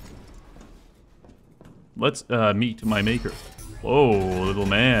 Let's meet my maker. Whoa, little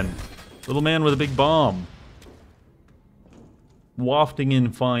man. Little man with a big bomb. Wafting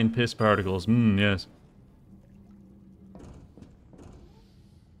in fine piss particles. Yes.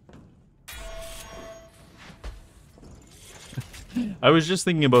 I was just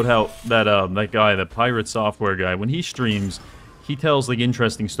thinking about how that guy, the pirate software guy, when he streams, he tells like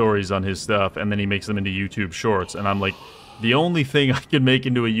interesting stories on his stuff, and then he makes them into YouTube shorts. And I'm like, the only thing I can make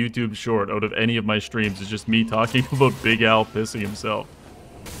into a YouTube short out of any of my streams is just me talking about Big Al pissing himself.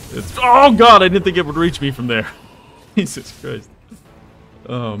 It's, oh god, I didn't think it would reach me from there. Jesus Christ.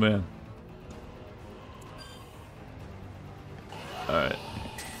 Oh man. Alright.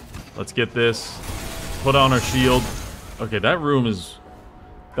 Let's get this. Put on our shield. Okay, that room is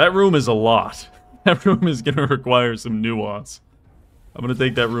a lot. That room is gonna require some nuance. I'm gonna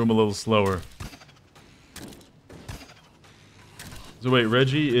take that room a little slower. So wait,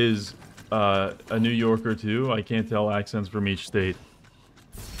 Reggie is a New Yorker too? I can't tell accents from each state.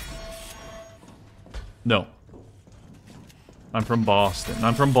 No. I'm from Boston.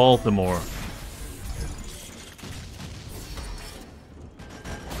 I'm from Baltimore.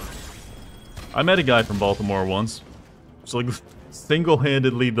 I met a guy from Baltimore once. It's like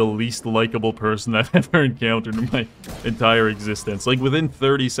single-handedly the least likable person I've ever encountered in my entire existence. Like within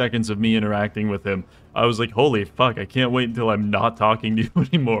 30 seconds of me interacting with him, I was like, holy fuck, I can't wait until I'm not talking to you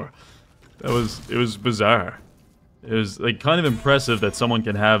anymore. It was bizarre. It was like kind of impressive that someone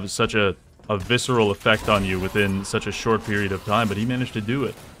can have such a visceral effect on you within such a short period of time, but he managed to do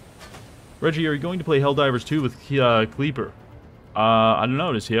it. Reggie, are you going to play Helldivers 2 with Kleeper? I don't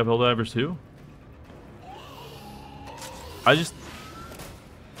know, does he have Helldivers 2?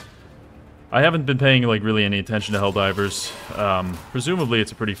 I haven't been paying like really any attention to Helldivers. Presumably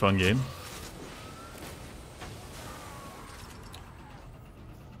it's a pretty fun game.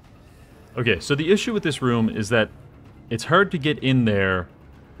 Okay, so the issue with this room is that it's hard to get in there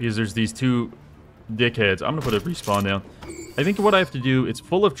because there's these two dickheads. I'm gonna put a respawn down. I think what I have to do, it's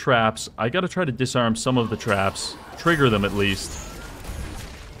full of traps. I gotta try to disarm some of the traps. Trigger them at least.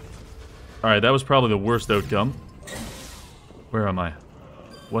 Alright, that was probably the worst outcome. Where am I?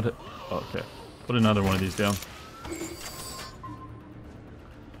 What? Oh, okay. Put another one of these down.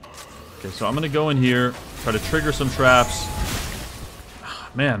 Okay, so I'm gonna go in here, try to trigger some traps.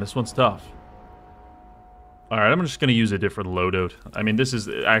 Man, this one's tough. Alright, I'm just gonna use a different loadout. I mean, this is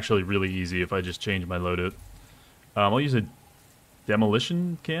actually really easy if I just change my loadout. I'll use a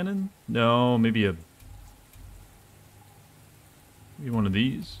demolition cannon? No, maybe one of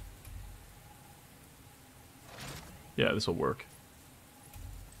these. Yeah, this will work.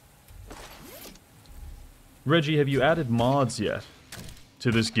 Reggie, have you added mods yet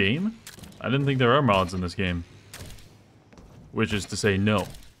to this game? I didn't think there are mods in this game. Which is to say, no.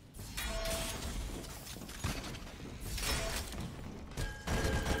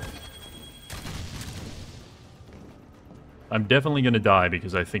 I'm definitely going to die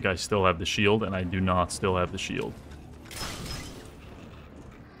because I think I still have the shield, and I do not still have the shield.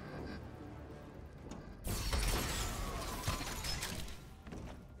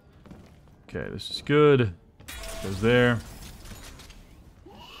 Okay, this is good. Goes there.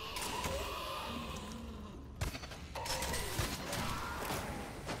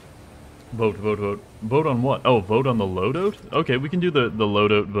 Vote, vote, vote. Vote on what? Oh, vote on the loadout? Okay, we can do the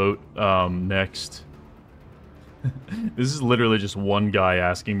loadout vote next. This is literally just one guy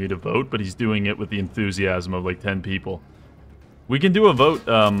asking me to vote, but he's doing it with the enthusiasm of like 10 people. We can do a vote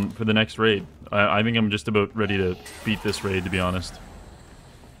for the next raid. I think I'm just about ready to beat this raid, to be honest.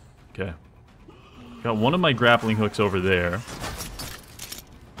 Okay. Got one of my grappling hooks over there.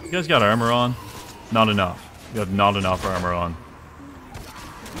 You guys got armor on? Not enough. You have not enough armor on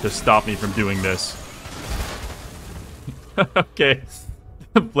to stop me from doing this. Okay.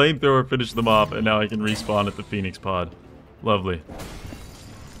 The flamethrower finished them off, and now I can respawn at the Phoenix pod. Lovely.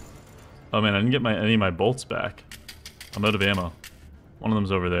 Oh man, I didn't get any of my bolts back. I'm out of ammo. One of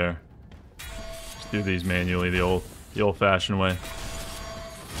them's over there. Just do these manually, the old-fashioned way.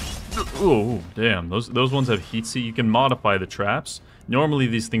 Oh, damn. Those ones have heat seek. You can modify the traps. Normally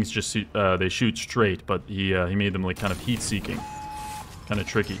these things just they shoot straight, but he made them like kind of heat seeking. Kind of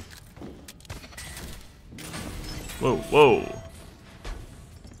tricky. Whoa, whoa.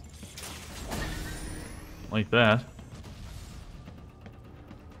 Like that.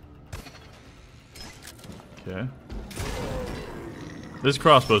 Okay. This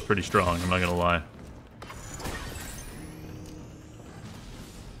crossbow's pretty strong, I'm not gonna lie.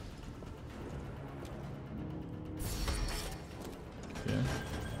 Okay.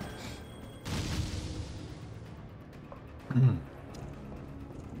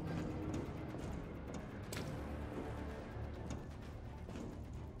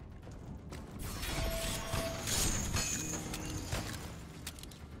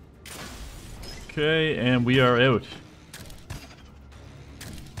 Okay, and we are out.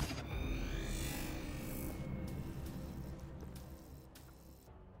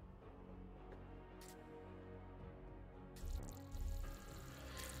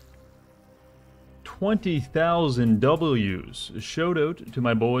 $20,000 W's. A shout out to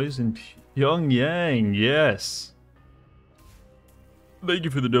my boys in Pyongyang. Yes. Thank you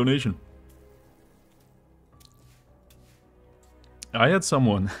for the donation. I had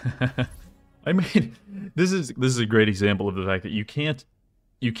someone. I mean, this is a great example of the fact that you can't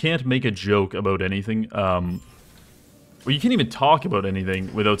make a joke about anything. Well, you can't even talk about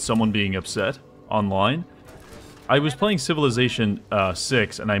anything without someone being upset online. I was playing Civilization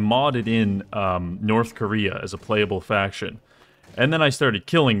 6, and I modded in North Korea as a playable faction. And then I started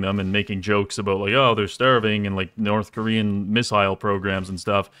killing them and making jokes about, like, oh, they're starving, and, like, North Korean missile programs and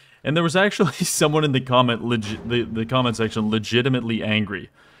stuff. And there was actually someone in the comment section legitimately angry.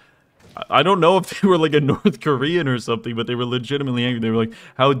 I don't know if they were, like, a North Korean or something, but they were legitimately angry. They were like,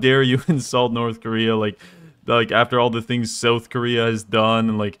 how dare you insult North Korea, like after all the things South Korea has done,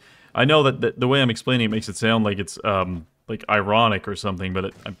 and, like... I know that the way I'm explaining it makes it sound like it's, like, ironic or something,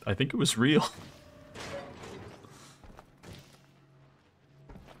 but I think it was real.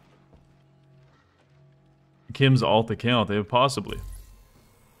 Kim's alt account, possibly.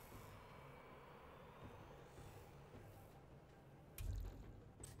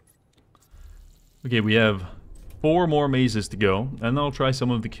 Okay, we have 4 more mazes to go, and then I'll try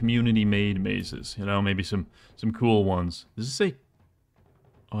some of the community-made mazes. You know, maybe some cool ones. Does it say...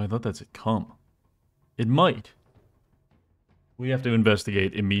 Oh, I thought that said come. It might. We have to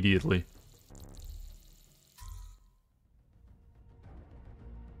investigate immediately.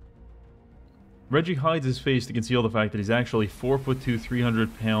 Reggie hides his face to conceal the fact that he's actually 4'2",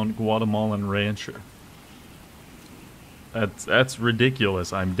 300-pound Guatemalan rancher. That's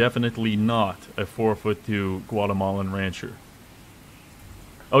ridiculous. I'm definitely not a 4'2" Guatemalan rancher.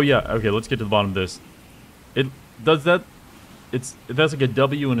 Oh yeah, okay, let's get to the bottom of this. That's like a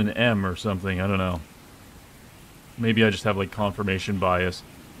W and an M or something, I don't know. Maybe I just have, like, confirmation bias.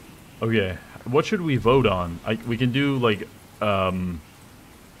 Okay, what should we vote on? We can do, like, I'll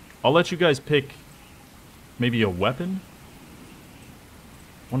let you guys pick maybe a weapon?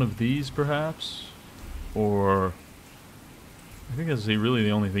 One of these, perhaps? Or... I think that's really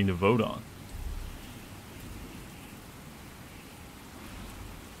the only thing to vote on.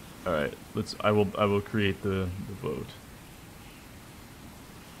 Alright, I will create the vote.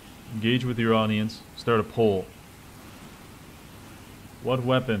 Engage with your audience. Start a poll. What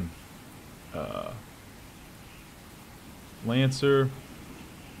weapon? Lancer.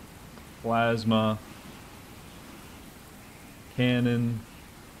 Plasma. Cannon.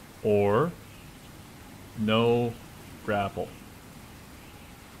 Or no grapple.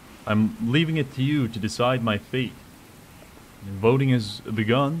 I'm leaving it to you to decide my fate. Voting has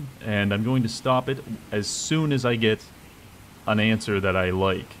begun, and I'm going to stop it as soon as I get an answer that I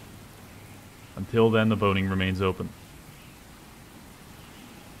like. Until then, the voting remains open.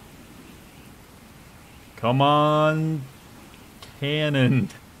 Come on, cannon.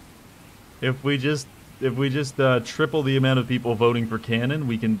 If we just triple the amount of people voting for cannon,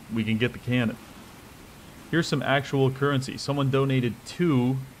 we can get the cannon. Here's some actual currency. Someone donated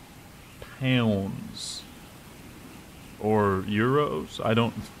 £2 or euros. I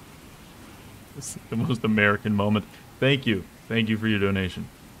don't. This is the most American moment. Thank you for your donation.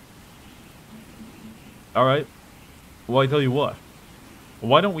 Alright. Well, I tell you what.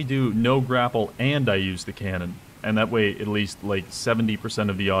 Why don't we do no grapple and I use the cannon? And that way, at least, like, 70%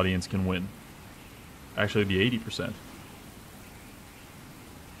 of the audience can win. Actually, the 80%.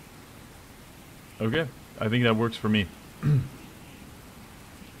 Okay. I think that works for me.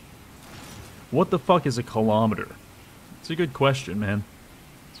 What the fuck is a kilometer? It's a good question, man.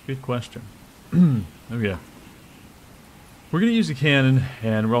 It's a good question. Oh, yeah. We're going to use the cannon,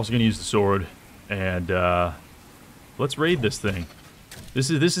 and we're also going to use the sword. And, let's raid this thing. This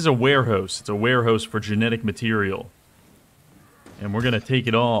is a warehouse. It's a warehouse for genetic material. And we're going to take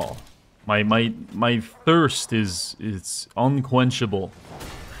it all. My thirst is unquenchable.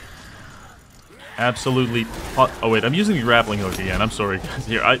 Absolutely hot. Oh, wait, I'm using the grappling hook again. I'm sorry, guys.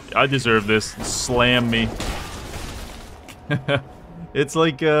 Here, I deserve this. Slam me. It's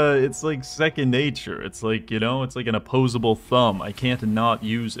like second nature. It's like, you know, it's like an opposable thumb. I can't not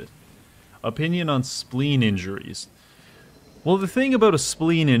use it. Opinion on spleen injuries. Well, the thing about a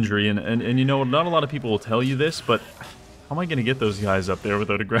spleen injury, and you know, not a lot of people will tell you this, but how am I going to get those guys up there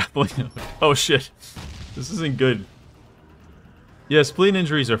without a grappling hook? Oh, shit. This isn't good. Yeah, spleen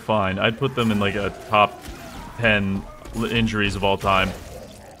injuries are fine. I'd put them in like a top 10 injuries of all time.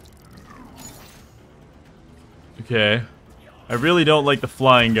 Okay. I really don't like the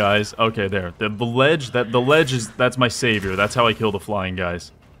flying guys. Okay, there. The ledge, that's my savior. That's how I kill the flying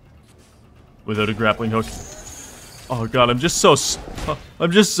guys. Without a grappling hook. Oh god, I'm just so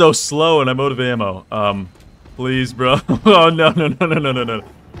slow and I'm out of ammo. Please, bro. Oh no.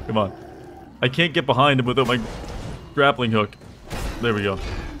 Come on. I can't get behind him without my grappling hook. There we go.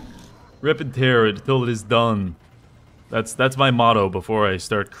 Rip and tear it until it is done. That's my motto before I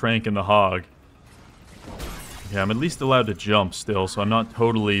start cranking the hog. Yeah, I'm at least allowed to jump still, so I'm not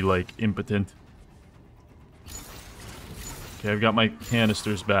totally, like, impotent. Okay, I've got my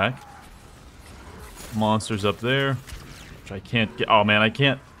canisters back. Monsters up there. Which I can't get. Oh, man, I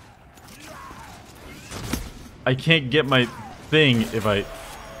can't get my thing if I...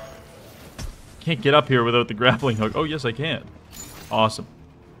 Can't get up here without the grappling hook. Oh, yes, I can. Awesome.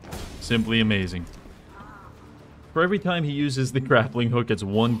 Simply amazing. For every time he uses the grappling hook, it's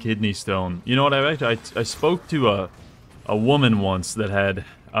 1 kidney stone. You know what, I spoke to a woman once that had,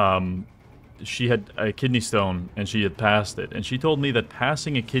 she had a kidney stone, and she had passed it. And she told me that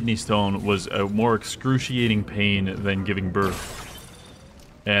passing a kidney stone was a more excruciating pain than giving birth.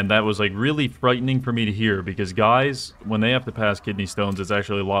 And that was, like, really frightening for me to hear, because guys, when they have to pass kidney stones, it's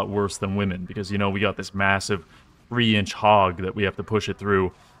actually a lot worse than women. Because, you know, we got this massive 3-inch hog that we have to push it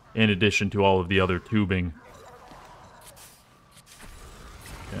through, in addition to all of the other tubing.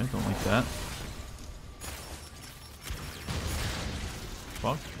 Okay, don't like that.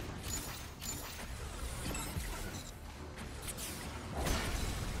 Fuck.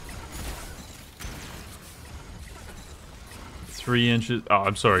 Three inches. Oh,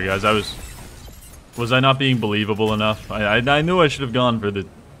 I'm sorry, guys. Was I not being believable enough? I knew I should have gone for the...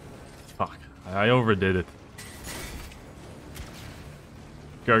 Fuck. I overdid it.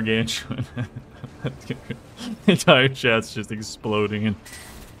 Gargantuan. The entire chat's just exploding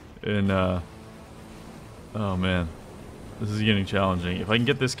and oh man, this is getting challenging. If I can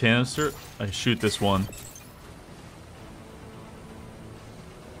get this canister, I shoot this one.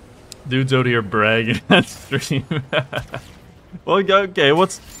 Dude's out here bragging on stream. Well, okay,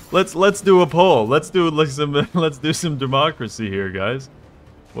 let's do a poll. Let's do some democracy here, guys.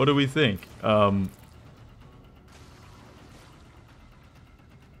 What do we think?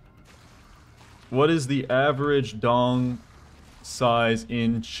 What is the average dong size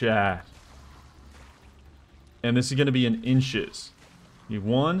in chat? And this is going to be in inches.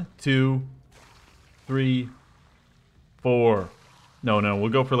 1, 2, 3, 4. No, we'll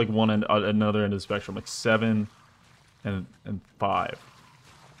go for like one end, another end of the spectrum, like 7 and 5.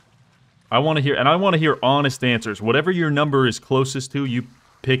 I want to hear honest answers. Whatever your number is closest to, you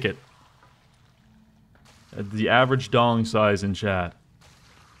pick it. The average dong size in chat.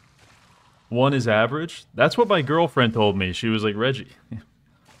 1 is average? That's what my girlfriend told me. She was like, Reggie,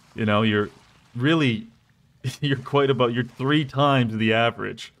 you know, you're 3 times the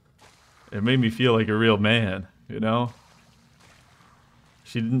average. It made me feel like a real man, you know?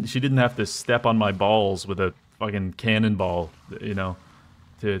 She didn't have to step on my balls with a fucking cannonball, you know,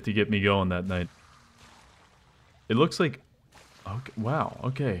 to get me going that night. It looks like... Okay, wow,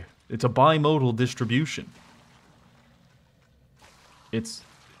 okay. It's a bimodal distribution. It's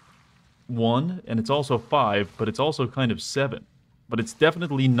 1, and it's also 5, but it's also kind of 7. But it's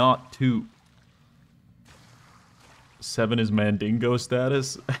definitely not 2. 7 is Mandingo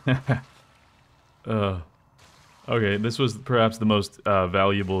status? Okay, this was perhaps the most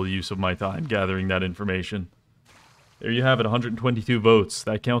valuable use of my time, gathering that information. There you have it, 122 votes.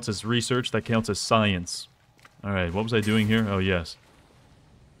 That counts as research, that counts as science. Alright, what was I doing here? Oh, yes.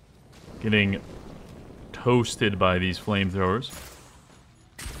 Getting toasted by these flamethrowers.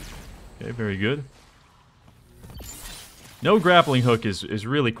 Okay, very good. No grappling hook is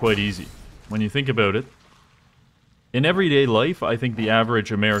really quite easy when you think about it. In everyday life, I think the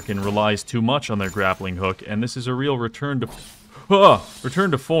average American relies too much on their grappling hook, and this is a real return to...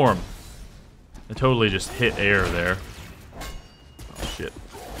 return to form. I totally just hit air there. Oh, shit.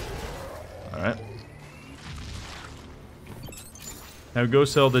 Alright. Now go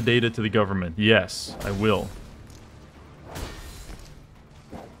sell the data to the government. Yes, I will.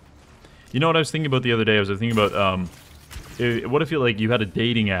 You know what I was thinking about the other day? I was thinking about, what if you had a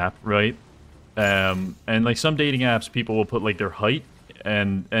dating app, right? And like some dating apps, people will put like their height,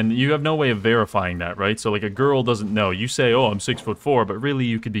 and you have no way of verifying that, right? So like a girl doesn't know. You say, "Oh, I'm 6'4", but really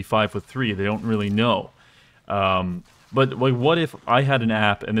you could be 5'3". They don't really know. But like, what if I had an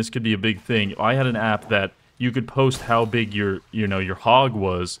app, and this could be a big thing? I had an app that you could post how big your hog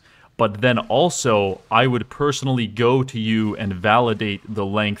was, but then also I would personally go to you and validate the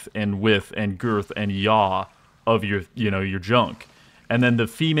length and width and girth and yaw of your your junk. And then the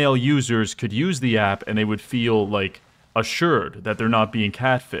female users could use the app, and they would feel like assured that they're not being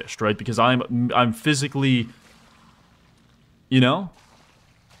catfished, right? Because I'm physically, Does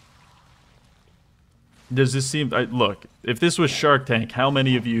this seem? Look, if this was Shark Tank, how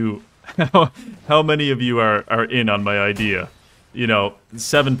many of you, how many of you are in on my idea?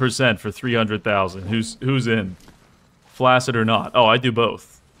 7% for 300,000. Who's in? Flaccid or not? Oh, I do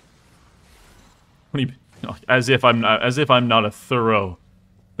both. What do you? As if I'm not a thorough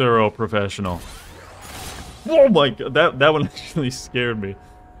professional. Oh my god, that one actually scared me.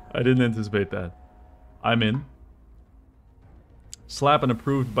 I didn't anticipate that. I'm in. Slap an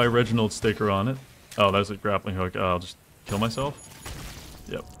approved by Reginald sticker on it. Oh, that's a grappling hook. I'll just kill myself.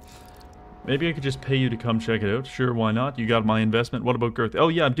 Yep. Maybe I could just pay you to come check it out. Sure, why not? You got my investment. What about girth? Oh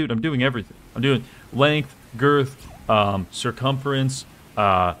yeah, dude, I'm doing everything. I'm doing length, girth, circumference,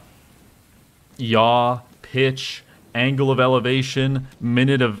 yaw, pitch, angle of elevation,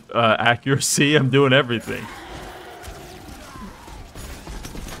 minute of accuracy. I'm doing everything.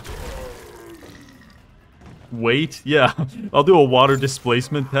 Weight? Yeah. I'll do a water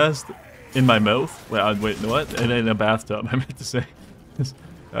displacement test in my mouth. Wait, what? And in a bathtub, I meant to say.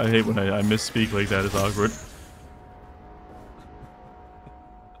 I hate when I misspeak like that. It's awkward.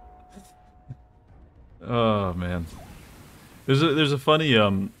 Oh, man. There's a funny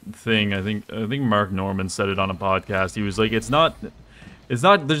thing. I think Mark Norman said it on a podcast. He was like, it's not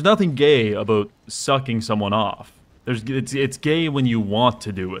there's nothing gay about sucking someone off. It's gay when you want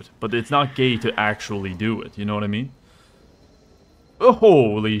to do it, but it's not gay to actually do it. You know what I mean? Oh,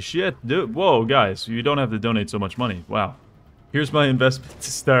 holy shit, dude. Whoa, guys, you don't have to donate so much money. Wow. Here's my investment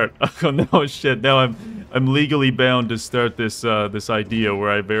to start. Oh no, shit. Now I'm legally bound to start this idea where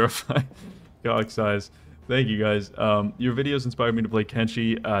I verify cock size. Thank you, guys. Your videos inspired me to play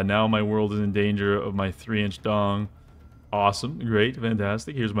Kenshi. Now my world is in danger of my 3-inch dong. Awesome. Great.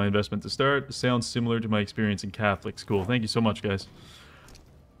 Fantastic. Here's my investment to start. Sounds similar to my experience in Catholic school. Thank you so much, guys.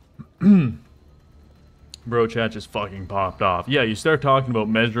 Bro, chat just fucking popped off. Yeah, you start talking about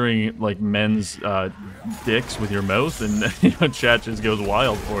measuring, like, men's dicks with your mouth, and chat just goes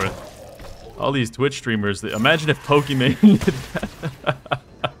wild for it. All these Twitch streamers. Imagine if Pokemon did that.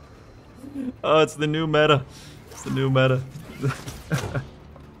 Oh, it's the new meta. It's the new meta.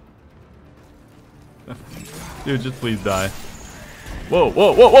 Dude, just please die. Whoa,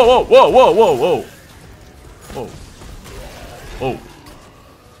 whoa, whoa, whoa, whoa, whoa, whoa, whoa. Whoa. Whoa.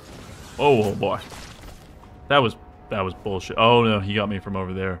 Oh, boy. That was bullshit. Oh, no, he got me from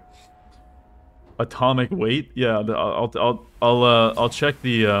over there. Atomic weight? Yeah, I'll check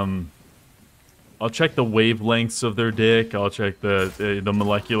the wavelengths of their dick. I'll check the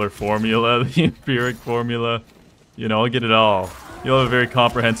molecular formula, the empiric formula. I'll get it all. You'll have a very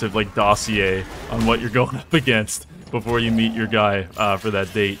comprehensive, like, dossier on what you're going up against before you meet your guy for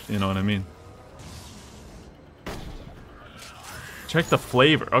that date. You know what I mean? Check the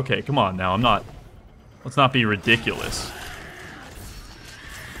flavor. Okay, come on now. Let's not be ridiculous.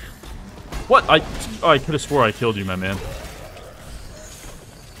 What? I could have swore I killed you, my man.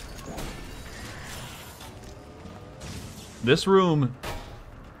 This room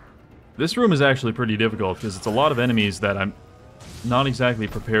is actually pretty difficult because it's a lot of enemies that I'm not exactly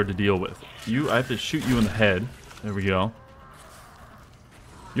prepared to deal with. I have to shoot you in the head. There we go.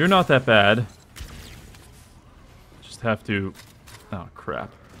 You're not that bad. Just have to... Oh,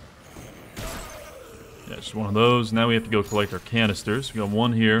 crap. Yeah, just one of those. Now we have to go collect our canisters. We got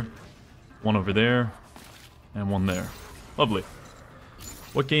one here, one over there, and one there. Lovely.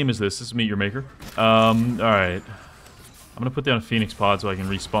 What game is this? This is Meet Your Maker. Alright. I'm gonna put down a Phoenix pod so I can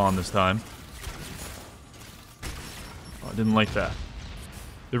respawn this time. Oh, I didn't like that.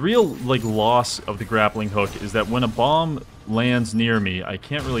 The real, like, loss of the grappling hook is that when a bomb lands near me, I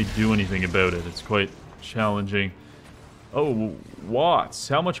can't really do anything about it. It's quite challenging. Oh, Watts,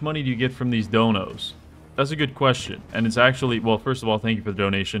 how much money do you get from these donos? That's a good question. And it's actually, well, first of all, thank you for the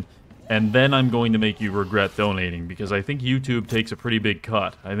donation. And then I'm going to make you regret donating, because I think YouTube takes a pretty big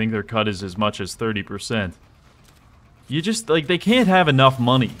cut. I think their cut is as much as 30%. You just, like, they can't have enough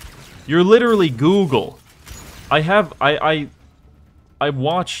money. You're literally Google. I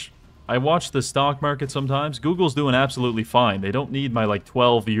watch the stock market sometimes. Google's doing absolutely fine. They don't need my, like,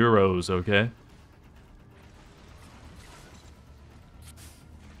 12 euros, okay?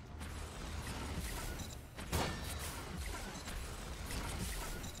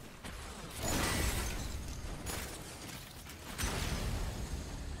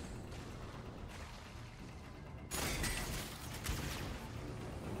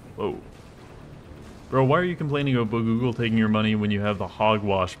 Whoa. Bro, why are you complaining about Google taking your money when you have the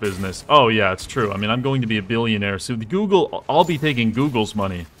hogwash business? Oh, yeah, it's true. I mean, I'm going to be a billionaire, so Google, I'll be taking Google's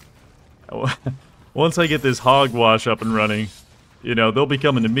money. Once I get this hogwash up and running, you know, they'll be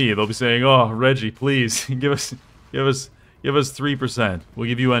coming to me. They'll be saying, "Oh, Reggie, please, give us 3%. We'll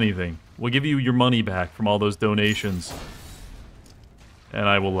give you anything. We'll give you your money back from all those donations." And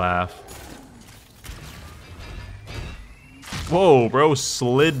I will laugh. Whoa, bro,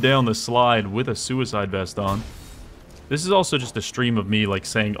 slid down the slide with a suicide vest on. This is also just a stream of me, like,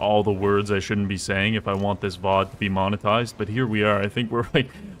 saying all the words I shouldn't be saying if I want this VOD to be monetized, but here we are. I think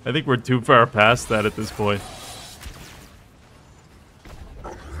we're too far past that at this point.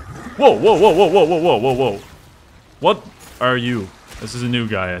 Whoa, whoa, whoa, whoa, whoa, whoa, whoa, whoa, whoa. What are you? This is a new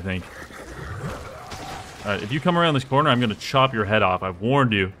guy, I think. Alright, if you come around this corner, I'm gonna chop your head off. I've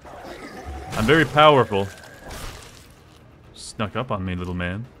warned you. I'm very powerful. Snuck up on me, little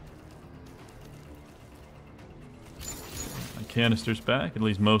man. My canister's back, at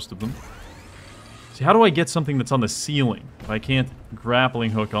least most of them. See, how do I get something that's on the ceiling if I can't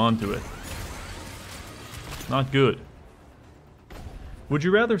grappling hook onto it? Not good. Would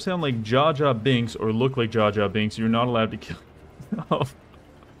you rather sound like Jar Jar Binks or look like Jar Jar Binks? You're not allowed to kill... Oh.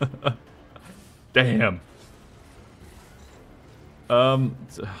 Damn.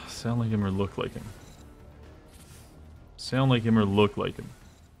 Sound like him or look like him? Sound like him or look like him?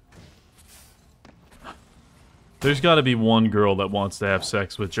 There's got to be one girl that wants to have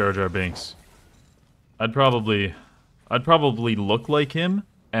sex with Jar Jar Binks. I'd probably look like him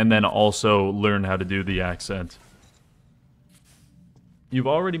and then also learn how to do the accent. You've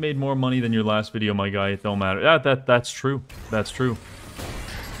already made more money than your last video, my guy. It don't matter. Yeah, that's true. That's true.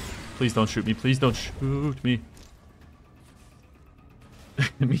 Please don't shoot me. Please don't shoot me.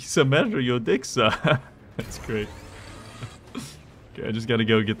 Misa measure your dick, sir. That's great. Okay, I just gotta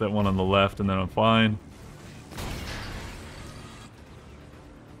go get that one on the left and then I'm fine.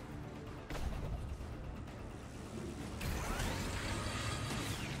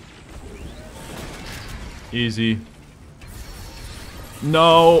 Easy.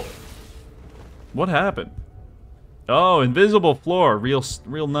 No! What happened? Oh, invisible floor. Real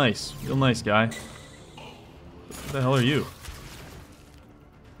nice. Real nice, guy. What the hell are you?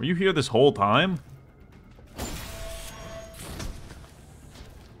 Were you here this whole time?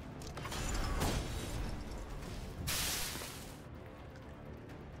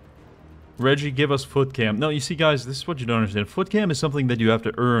 Reggie, give us foot cam. No, you see, guys, this is what you don't understand. Foot cam is something that you have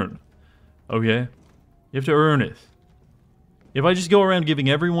to earn. Okay? You have to earn it. If I just go around giving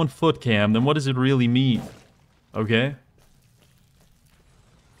everyone foot cam, then what does it really mean? Okay?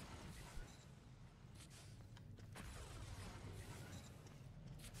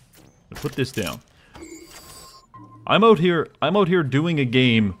 Put this down. I'm out here doing a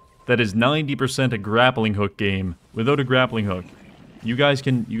game that is 90% a grappling hook game without a grappling hook. You guys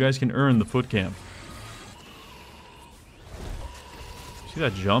can earn the foot cam. See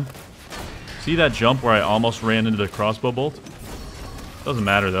that jump? See that jump where I almost ran into the crossbow bolt? Doesn't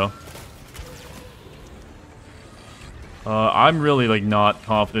matter though. I'm really like not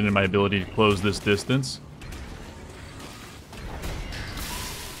confident in my ability to close this distance.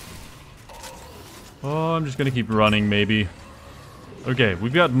 Oh, I'm just gonna keep running maybe. Okay,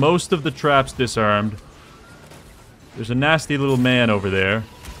 we've got most of the traps disarmed. There's a nasty little man over there.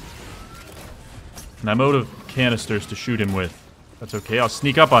 And I'm out of canisters to shoot him with. That's okay, I'll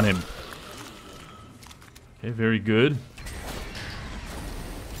sneak up on him. Okay, very good.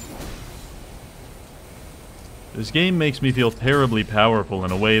 This game makes me feel terribly powerful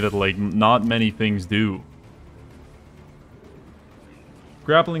in a way that, like, not many things do.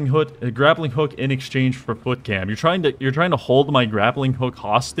 Grappling hook in exchange for foot cam. You're trying to hold my grappling hook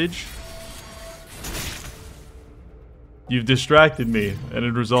hostage? You've distracted me, and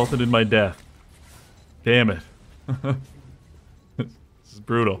it resulted in my death. Damn it. This is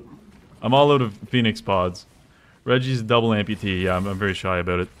brutal. I'm all out of Phoenix pods. Reggie's a double amputee. Yeah, I'm very shy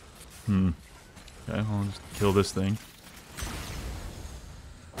about it. Okay, I'll just kill this thing.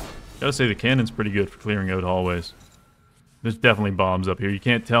 Gotta say, the cannon's pretty good for clearing out hallways. There's definitely bombs up here. You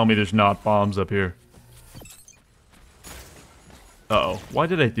can't tell me there's not bombs up here. Uh-oh. Why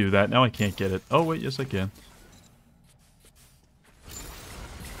did I do that? Now I can't get it. Oh, wait, yes I can.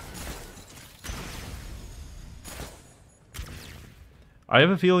 I have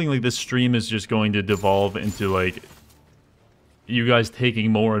a feeling like this stream is just going to devolve into, like, you guys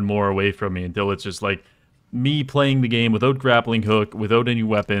taking more and more away from me until it's just, like, me playing the game without grappling hook, without any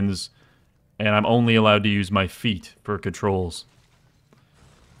weapons, and I'm only allowed to use my feet for controls.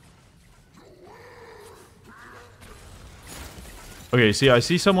 Okay, see, I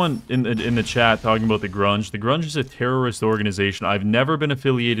see someone in the chat talking about the Grunge. The Grunge is a terrorist organization. I've never been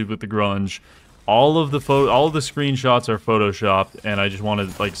affiliated with the Grunge. All of the screenshots are photoshopped, and I just want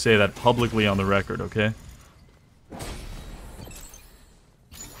to like say that publicly on the record, okay?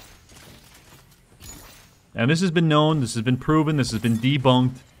 And this has been known, this has been proven, this has been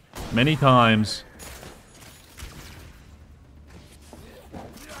debunked many times.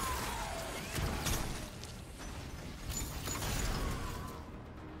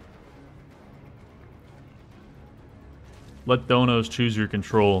 Let donos choose your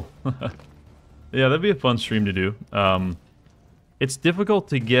control. Yeah, that'd be a fun stream to do. It's difficult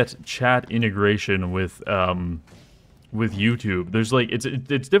to get chat integration with YouTube. There's like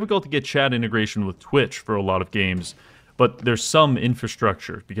it's difficult to get chat integration with Twitch for a lot of games, but there's some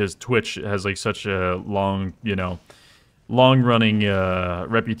infrastructure because Twitch has like such a long, long-running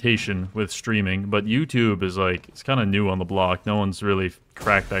reputation with streaming. But YouTube is like it's kind of new on the block. No one's really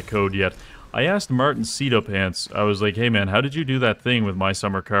cracked that code yet. I asked Martin Cedo Pants, I was like, hey man, how did you do that thing with My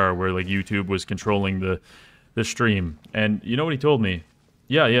Summer Car where like YouTube was controlling the stream? And you know what he told me?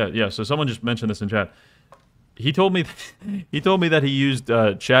 Yeah. So someone just mentioned this in chat. He told me that he used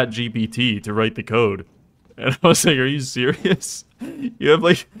ChatGPT to write the code. And I was like, are you serious? You have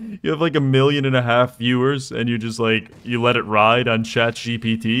like 1.5 million viewers and you just like you let it ride on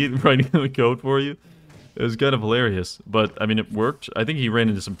ChatGPT writing the code for you? It was kind of hilarious, but I mean, it worked. I think he ran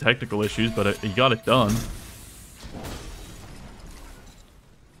into some technical issues, but he got it done.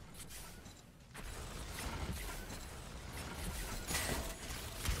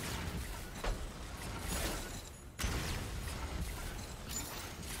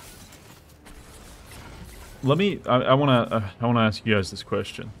 I wanna ask you guys this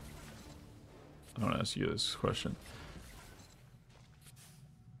question.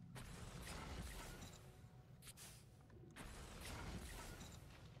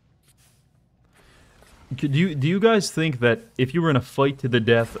 Do you guys think that if you were in a fight to the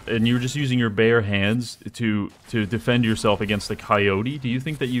death and you were just using your bare hands to defend yourself against a coyote, do you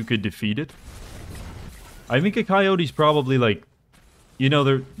think that you could defeat it? I think a coyote's probably like,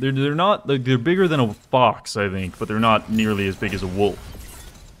 they're not like they're bigger than a fox, I think, but they're not nearly as big as a wolf.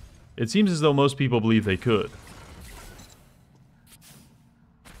 It seems as though most people believe they could.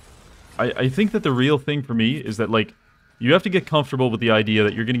 I think that the real thing for me is that like you have to get comfortable with the idea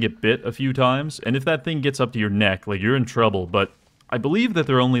that you're going to get bit a few times, and if that thing gets up to your neck, like, you're in trouble, but I believe that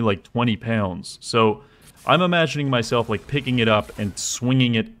they're only, like, 20 pounds, so I'm imagining myself, like, picking it up and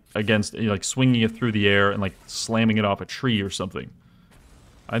swinging it against, like, swinging it through the air and, like, slamming it off a tree or something.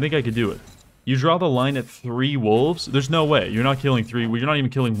 I think I could do it. You draw the line at 3 wolves? There's no way. You're not killing 3, you're not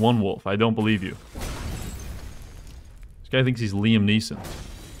even killing 1 wolf. I don't believe you. This guy thinks he's Liam Neeson.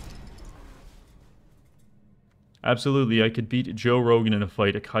 Absolutely, I could beat Joe Rogan in a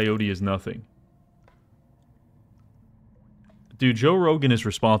fight. A coyote is nothing. Dude, Joe Rogan is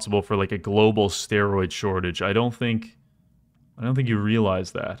responsible for like a global steroid shortage. I don't think you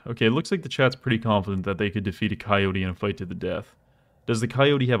realize that. Okay, it looks like the chat's pretty confident that they could defeat a coyote in a fight to the death. Does the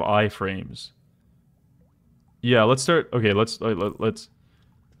coyote have iframes? Yeah, let's start. Okay, let's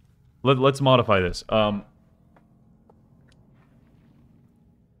modify this. The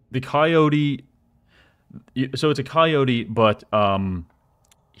coyote. So it's a coyote, but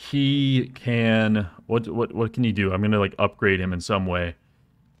he can what can he do? I'm gonna like upgrade him in some way.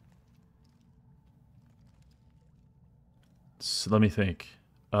 So let me think.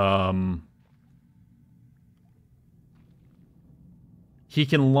 He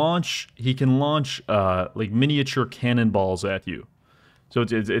can launch like miniature cannonballs at you. So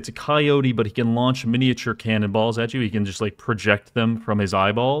it's a coyote, but he can launch miniature cannonballs at you. He can just like project them from his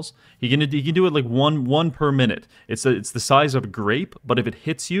eyeballs. He can do it like one per minute. It's the size of a grape, but if it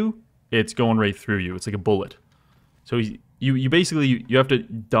hits you, it's going right through you. It's like a bullet. So you basically you have to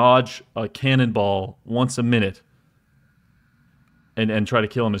dodge a cannonball once a minute, and try to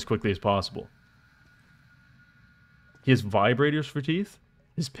kill him as quickly as possible. He has vibrators for teeth?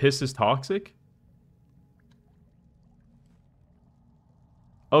 His piss is toxic?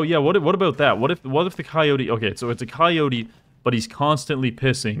 Oh yeah, what about that? What if the coyote... Okay, so it's a coyote, but he's constantly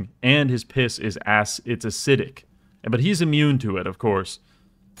pissing, and his piss is it's acidic. But he's immune to it, of course.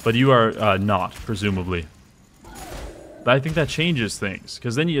 But you are not, presumably. But I think that changes things,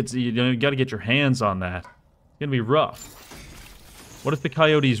 because then you got to get your hands on that. It's gonna be rough. What if the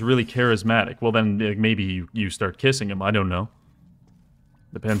coyote's really charismatic? Well, then maybe you start kissing him. I don't know.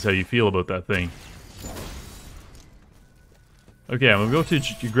 Depends how you feel about that thing. Okay, I'm gonna go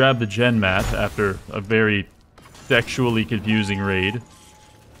to grab the gen mat after a very sexually confusing raid.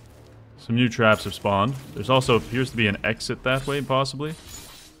 Some new traps have spawned. There's also appears to be an exit that way, possibly.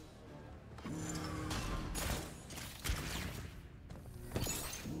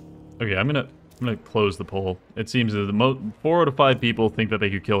 Okay, I'm gonna close the poll. It seems that 4 out of 5 people think that they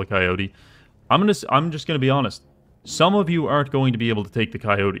could kill a coyote. I'm just gonna be honest. Some of you aren't going to be able to take the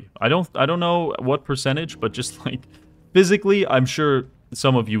coyote. I don't know what percentage, but just like physically, I'm sure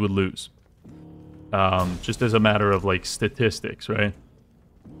some of you would lose. Just as a matter of like statistics, right?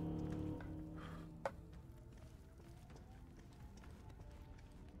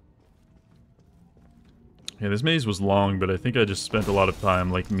 Yeah, this maze was long, but I think I just spent a lot of time,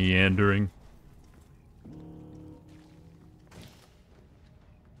 like, meandering.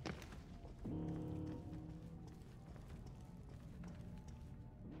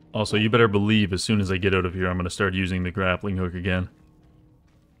 Also, you better believe as soon as I get out of here, I'm going to start using the grappling hook again.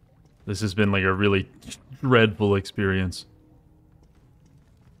 This has been, like, a really dreadful experience.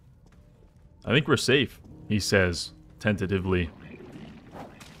 I think we're safe, he says, tentatively,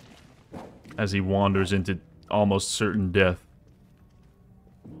 as he wanders into almost certain death.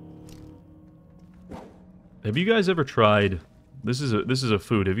 Have you guys ever tried... This is a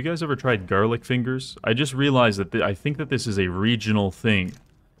food. Have you guys ever tried garlic fingers? I just realized that I think that this is a regional thing,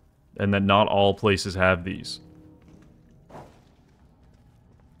 and that not all places have these.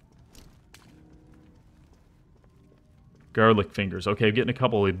 Garlic fingers. Okay, I'm getting a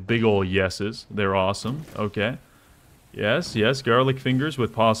couple of big ol' yeses. They're awesome. Okay. Yes, yes, garlic fingers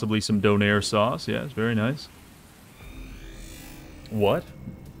with possibly some donair sauce. Yes, very nice. What?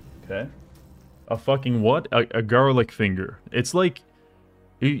 Okay. A fucking what? A garlic finger. It's like...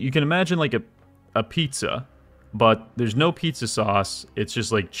 You can imagine like a pizza, but there's no pizza sauce. It's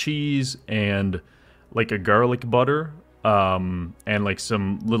just like cheese and like a garlic butter, and like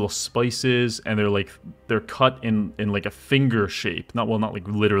some little spices, and they're cut in like a finger shape. Not like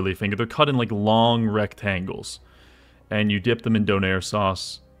literally a finger. They're cut in like long rectangles. And you dip them in donair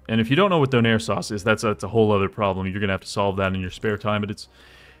sauce. And if you don't know what donair sauce is, that's a whole other problem. You're gonna have to solve that in your spare time. But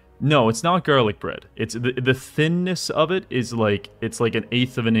no, it's not garlic bread. It's the thinness of it is like it's like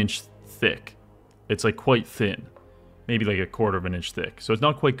 1/8 of an inch thick. It's like quite thin, maybe like 1/4 of an inch thick. So it's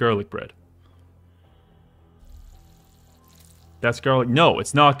not quite garlic bread. That's garlic. No,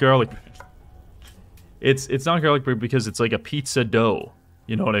 it's not garlic bread. It's not garlic bread because it's like a pizza dough.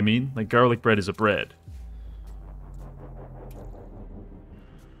 You know what I mean? Like garlic bread is a bread.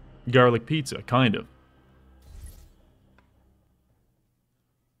 Garlic pizza, kind of.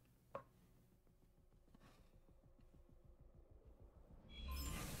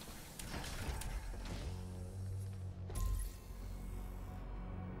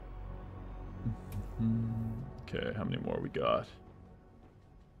 Okay, how many more we got?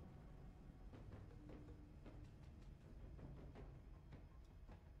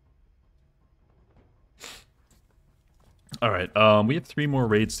 Alright, we have 3 more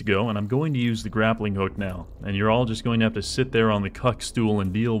raids to go, and I'm going to use the grappling hook now. And you're all just going to have to sit there on the cuck stool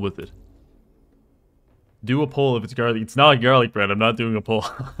and deal with it. Do a poll if it's garlic. It's not garlic bread, I'm not doing a poll.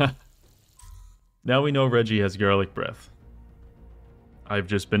 Now we know Reggie has garlic breath. I've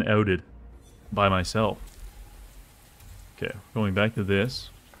just been outed by myself. Okay, going back to this.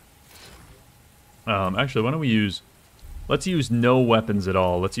 Actually, why don't we use... Let's use no weapons at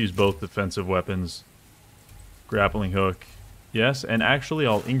all. Let's use both defensive weapons. Grappling hook. Yes, and actually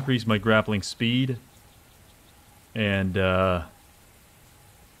I'll increase my grappling speed. And, yeah.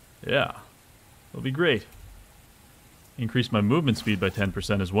 It'll be great. Increase my movement speed by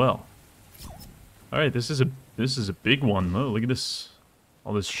 10% as well. Alright, this is a big one. Oh, look at this.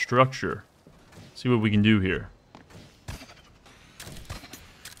 All this structure. See what we can do here.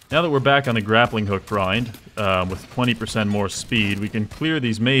 Now that we're back on the grappling hook grind, with 20% more speed, we can clear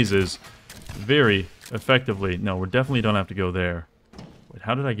these mazes very effectively. No, we definitely don't have to go there. Wait,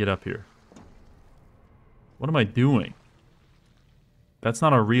 how did I get up here? What am I doing? That's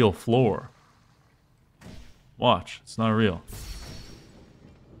not a real floor. Watch, it's not real.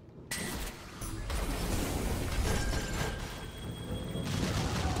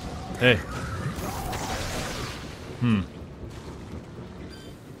 Hey.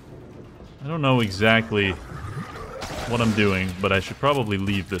 I don't know exactly what I'm doing, but I should probably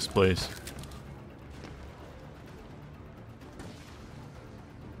leave this place.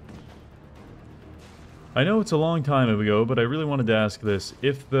 I know it's a long time ago, but I really wanted to ask this.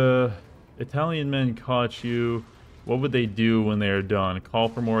 If the Italian men caught you, what would they do when they are done? Call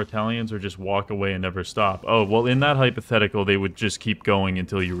for more Italians or just walk away and never stop? Oh, well, in that hypothetical, they would just keep going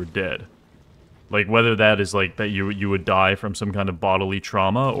until you were dead. Like, whether that is, like, that you would die from some kind of bodily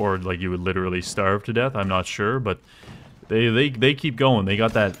trauma or, like, you would literally starve to death, I'm not sure, but they keep going. They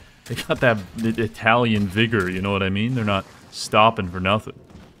got that Italian vigor, you know what I mean? They're not stopping for nothing.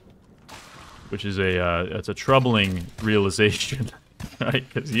 Which is it's a troubling realization, right?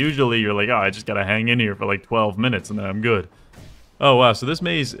 Because usually you're like, oh, I just gotta hang in here for like 12 minutes and then I'm good. Oh, wow, so this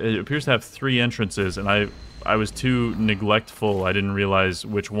maze appears to have 3 entrances, and I was too neglectful. I didn't realize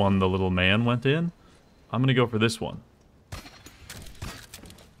which one the little man went in. I'm gonna go for this one.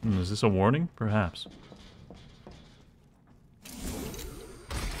 Is this a warning? Perhaps.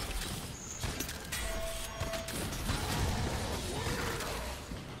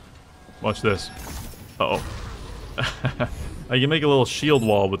 Watch this. Uh-oh. I can make a little shield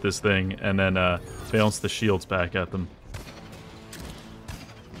wall with this thing, and then bounce the shields back at them.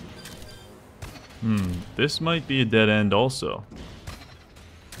 This might be a dead end also.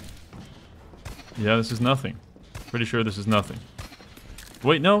 Yeah, this is nothing. Pretty sure this is nothing.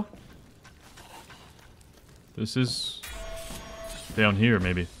 Wait, no. This is down here,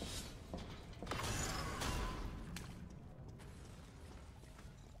 maybe.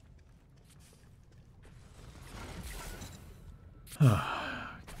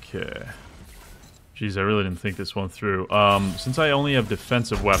 Okay. Jeez, I really didn't think this one through. Since I only have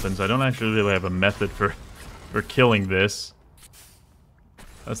defensive weapons, I don't actually really have a method for killing this.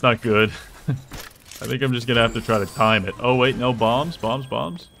 That's not good. I think I'm just gonna have to try to time it. Oh wait, no, bombs. I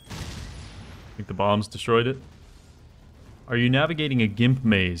think the bombs destroyed it. Are you navigating a gimp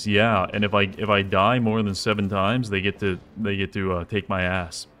maze? Yeah, and if I die more than 7 times, they get to take my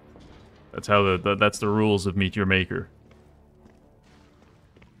ass. That's how that's the rules of Meet Your Maker.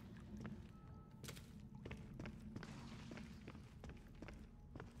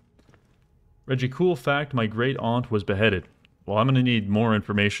 Reggie, cool fact, my great aunt was beheaded. Well, I'm gonna need more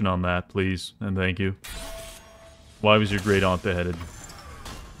information on that, please, and thank you. Why was your great aunt beheaded?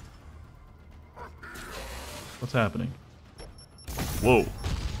 What's happening? Whoa.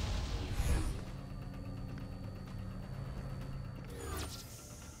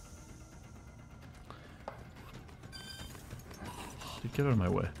 Dude, get out of my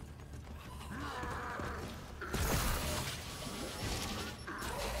way.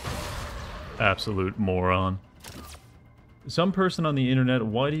 Absolute moron. Some person on the internet,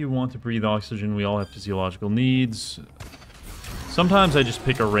 why do you want to breathe oxygen? We all have physiological needs. Sometimes I just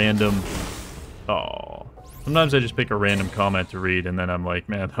pick a random... Oh. Sometimes I just pick a random comment to read, and then I'm like,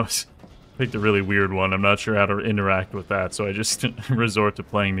 man, that was... picked a really weird one. I'm not sure how to interact with that, so I just resort to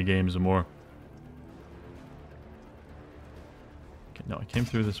playing the game some more. Okay, no, I came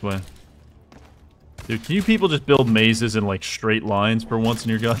through this way. Dude, can you people just build mazes in, like, straight lines for once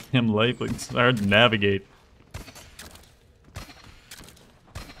in your goddamn life? Like, it's hard to navigate.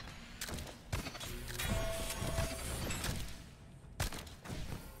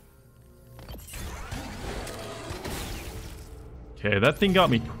 Okay, that thing got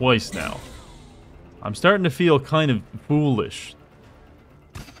me twice now. I'm starting to feel kind of foolish.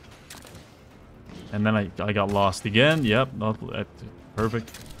 And then I got lost again. Yep,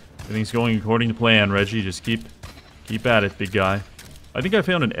 perfect. Everything's going according to plan, Reggie. Just keep at it, big guy. I think I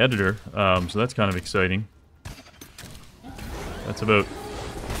found an editor, so that's kind of exciting. That's about...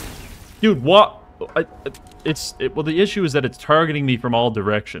 Dude, what? Well, the issue is that it's targeting me from all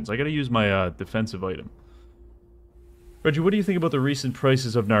directions. I gotta use my defensive item. Reggie, what do you think about the recent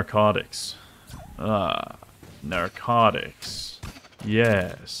prices of narcotics? Narcotics.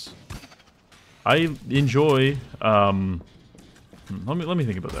 Yes. I enjoy, let me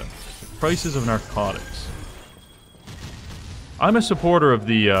think about that. Prices of narcotics. I'm a supporter of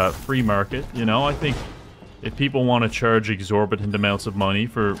the free market, you know. I think if people want to charge exorbitant amounts of money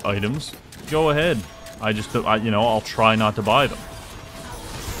for items, go ahead. You know, I'll try not to buy them.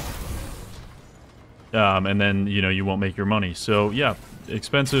 And then, you know, you won't make your money. So, yeah,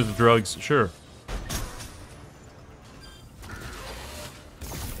 expensive drugs, sure.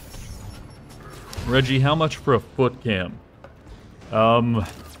 Reggie, how much for a foot cam? Wow,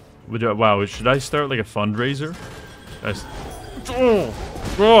 should I start like a fundraiser? Oh,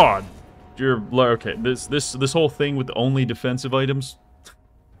 God! Okay, this whole thing with only defensive items.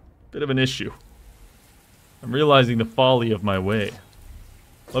 Bit of an issue. I'm realizing the folly of my way.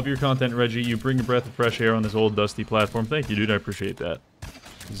 Love your content, Reggie. You bring a breath of fresh air on this old, dusty platform. Thank you, dude. I appreciate that.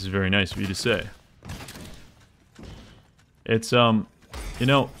 This is very nice of you to say. It's, you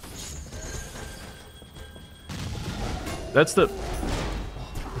know... That's the...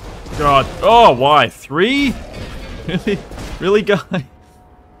 God. Oh, why? 3? Really? Really, guy?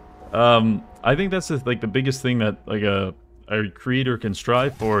 I think that's the, like, the biggest thing that, like, a creator can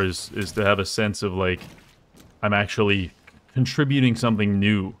strive for is to have a sense of, like, I'm actually contributing something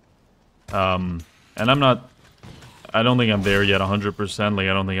new. And I'm not... I don't think I'm there yet 100%. Like,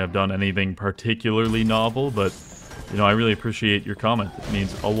 I don't think I've done anything particularly novel, but, you know, I really appreciate your comment. It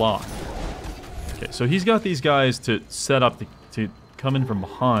means a lot. Okay, so he's got these guys to set up to come in from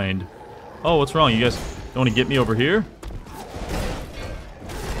behind. Oh, what's wrong? You guys don't want to get me over here?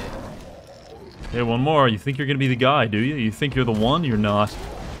 Okay, one more. You think you're going to be the guy, do you? You think you're the one? You're not.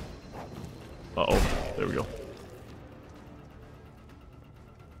 Uh-oh. There we go.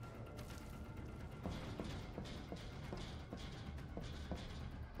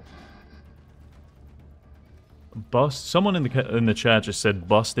 Bust. Someone in the chat just said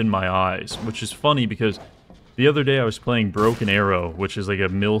 "bust in my eyes," which is funny because the other day I was playing Broken Arrow, which is like a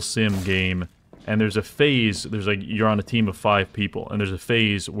milsim game, and there's a phase. There's like you're on a team of 5 people, and there's a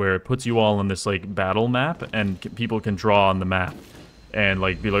phase where it puts you all on this like battle map, and people can draw on the map and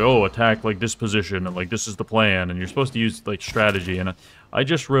like be like, oh, attack like this position, and like this is the plan, and you're supposed to use like strategy. And I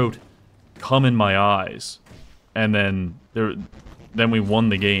just wrote "come in my eyes," and then we won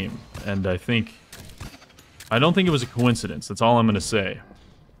the game, and I don't think it was a coincidence. That's all I'm going to say.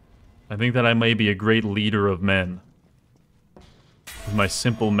 I think that I may be a great leader of men. With my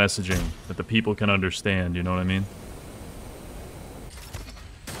simple messaging that the people can understand, you know what I mean?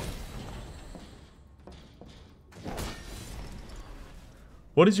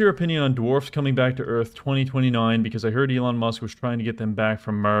 What is your opinion on dwarfs coming back to Earth 2029? Because I heard Elon Musk was trying to get them back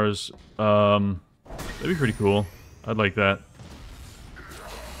from Mars. That'd be pretty cool. I'd like that.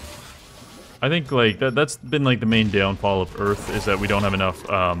 I think, like, that's been, like, the main downfall of Earth, is that we don't have enough,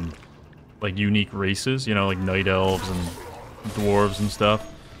 like, unique races, you know, like night elves and dwarves and stuff.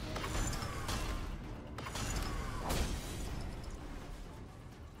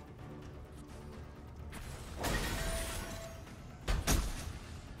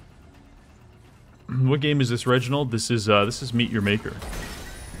 What game is this, Reginald? This is Meet Your Maker.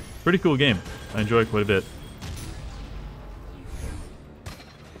 Pretty cool game. I enjoy it quite a bit.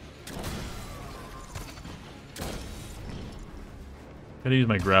 Gotta use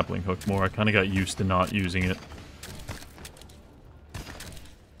my grappling hook more. I kind of got used to not using it.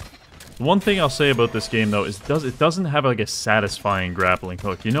 The one thing I'll say about this game, though, is it doesn't have, like, a satisfying grappling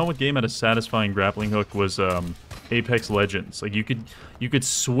hook. You know what game had a satisfying grappling hook was, Apex Legends. Like, you could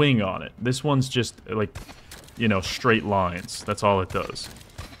swing on it. This one's just, like, you know, straight lines. That's all it does.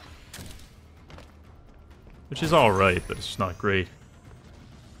 Which is alright, but it's just not great.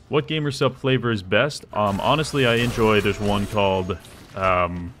 What gamer sub flavor is best? Honestly, I enjoy, there's one called...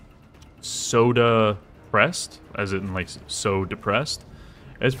 Soda Pressed, as in like so depressed.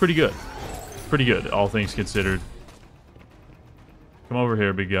 It's pretty good. Pretty good, all things considered. Come over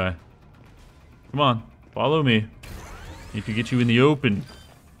here, big guy. Come on, follow me. Need to get you in the open.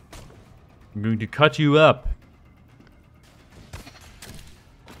 I'm going to cut you up.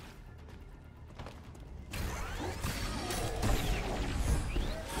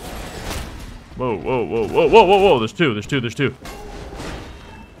 Whoa, whoa, whoa, whoa, whoa, whoa, whoa, there's two.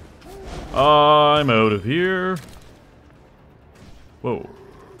 I'm out of here. Whoa.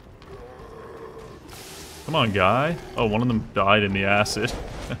 Come on, guy. Oh, one of them died in the acid.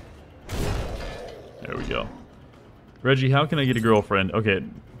 There we go. Reggie, how can I get a girlfriend? Okay,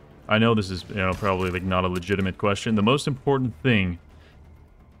 I know this is, you know, probably like not a legitimate question. The most important thing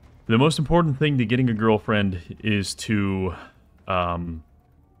to getting a girlfriend is to,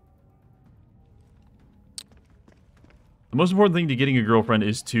 The most important thing to getting a girlfriend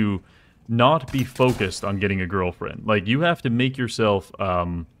is to not be focused on getting a girlfriend. Like, you have to make yourself,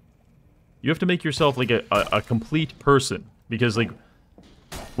 like a complete person. Because, like,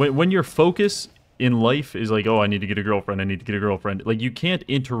 when your focus in life is like, oh, I need to get a girlfriend, like, you can't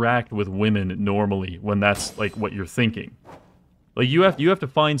interact with women normally when that's, like, what you're thinking. Like, you have to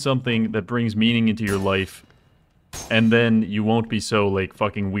find something that brings meaning into your life, and then you won't be so, like,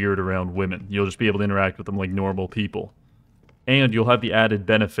 fucking weird around women. You'll just be able to interact with them like normal people. And you'll have the added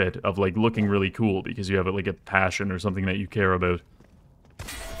benefit of, like, looking really cool because you have, like, a passion or something that you care about.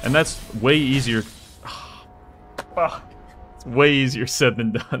 And that's way easier... It's way easier said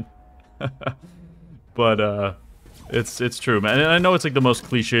than done. But, It's true, man. And I know it's like the most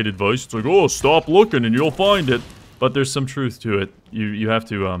cliched advice. It's like, oh, stop looking and you'll find it. But there's some truth to it. You have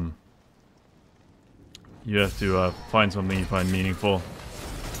to find something you find meaningful.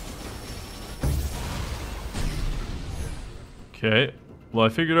 Okay. Well, I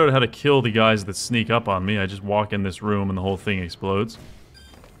figured out how to kill the guys that sneak up on me. I just walk in this room and the whole thing explodes.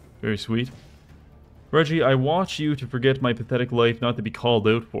 Very sweet. Reggie, I watch you to forget my pathetic life, not to be called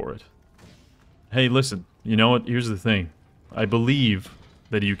out for it. Hey, listen. You know what? Here's the thing. I believe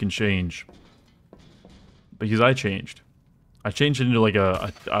that you can change. Because I changed. I changed into like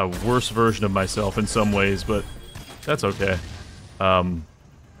a worse version of myself in some ways, but that's okay. I'm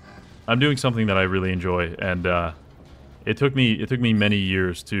doing something that I really enjoy, and it took me many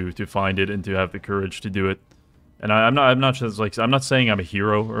years to find it and to have the courage to do it. And I'm not just like, I'm not saying I'm a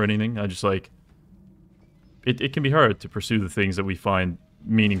hero or anything. I just like it can be hard to pursue the things that we find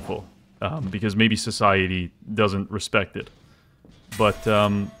meaningful because maybe society doesn't respect it. But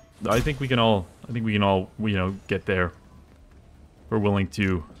I think we can all you know, get there. We're willing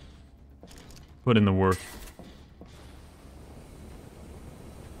to put in the work.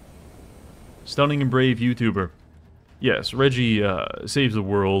 Stunning and brave YouTuber. Yes, Reggie saves the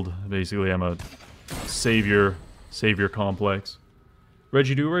world. Basically, I'm a savior complex.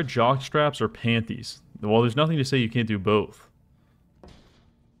 Reggie, do you wear jock straps or panties? Well, there's nothing to say you can't do both.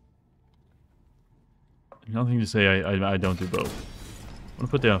 Nothing to say I don't do both. I'm gonna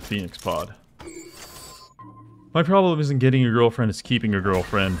put down Phoenix Pod. My problem isn't getting a girlfriend, it's keeping a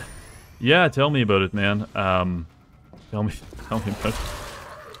girlfriend. Yeah, tell me about it, man. Tell me about it.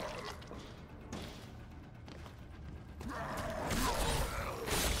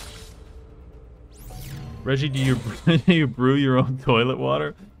 Reggie, do you brew your own toilet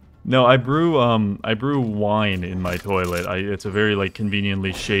water? No, I brew wine in my toilet. It's a very like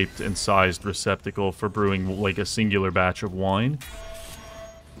conveniently shaped and sized receptacle for brewing like a singular batch of wine.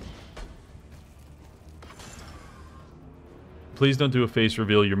 Please don't do a face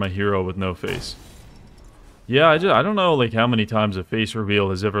reveal. You're my hero with no face. Yeah, I don't know like how many times a face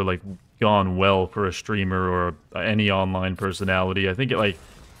reveal has ever like gone well for a streamer or any online personality. I think it like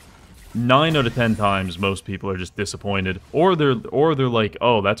 9 out of 10 times most people are just disappointed, or they're like,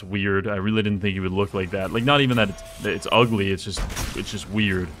 oh, that's weird. I really didn't think it would look like that. Like not even that it's ugly. It's just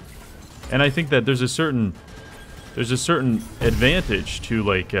weird. And I think that there's a certain advantage to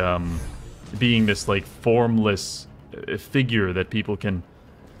like being this like formless figure that people can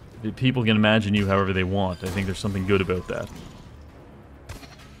imagine you however they want. I think there's something good about that.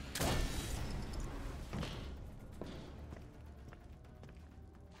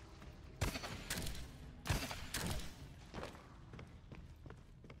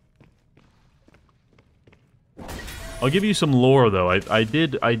 I'll give you some lore though. I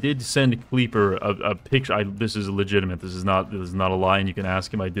did send Cleeper a picture. This is legitimate. This is not a lie, and you can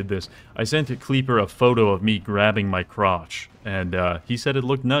ask him. I did this. I sent Cleeper a photo of me grabbing my crotch, and he said it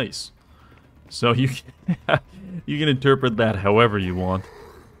looked nice. So you you can interpret that however you want.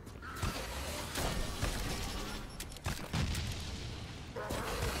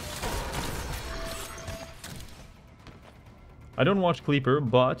 I don't watch Cleeper,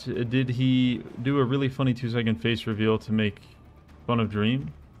 but did he do a really funny 2-second face reveal to make fun of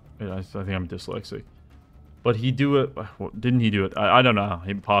Dream? I think I'm dyslexic. But he do it... Didn't he do it? I don't know.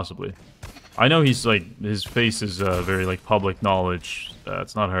 Possibly. I know he's like... His face is very like public knowledge.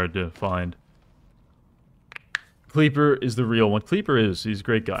 It's not hard to find. Cleeper is the real one. Cleeper is. He's a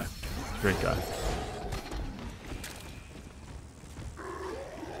great guy. He's a great guy.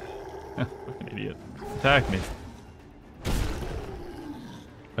 Fucking idiot. Attack me.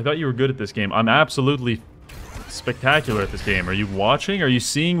 I thought you were good at this game. I'm absolutely spectacular at this game. Are you watching? Are you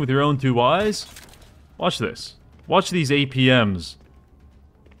seeing with your own 2 eyes? Watch this. Watch these APMs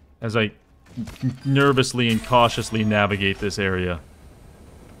as I nervously and cautiously navigate this area.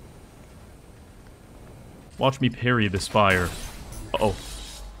 Watch me parry this fire. Uh-oh.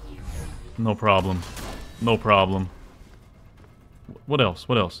 No problem. No problem. What else?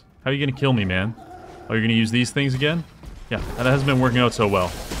 What else? How are you gonna kill me, man? Are you gonna use these things again? Yeah, that hasn't been working out so well.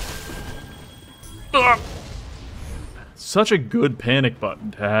 Ugh. Such a good panic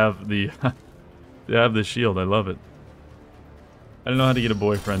button to have the shield. I love it. I don't know how to get a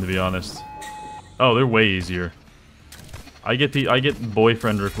boyfriend, to be honest. Oh, they're way easier. I get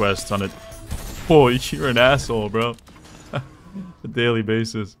boyfriend requests on it. Boy, you're an asshole, bro. A daily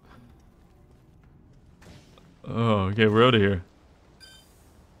basis. Oh, okay, we're out of here.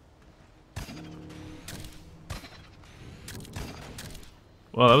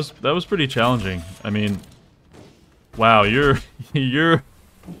 Well, that was pretty challenging. I mean, wow, you're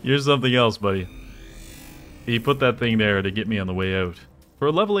something else, buddy. He put that thing there to get me on the way out. For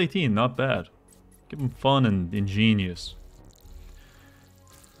a level 18, not bad. Give him fun and ingenious.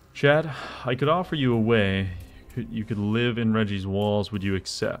 Chad, I could offer you a way. You could live in Reggie's walls. Would you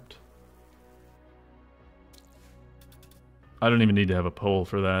accept? I don't even need to have a poll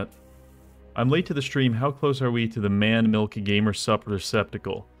for that. I'm late to the stream. How close are we to the Man Milk Gamer Sup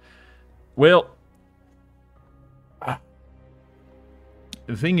receptacle? Well,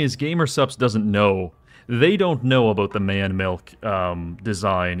 the thing is, Gamer Sups doesn't know. They don't know about the Man Milk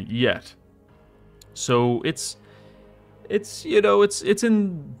design yet. So it's you know, it's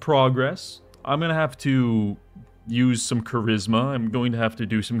in progress. I'm gonna have to use some charisma. I'm going to have to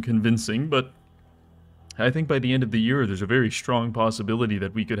do some convincing, but I think by the end of the year, there's a very strong possibility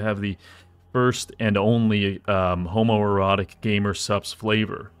that we could have the first and only homoerotic Gamer Sups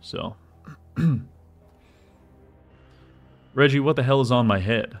flavor. So, Reggie, what the hell is on my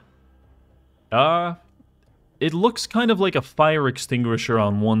head? It looks kind of like a fire extinguisher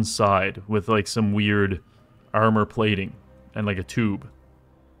on one side with like some weird armor plating and like a tube.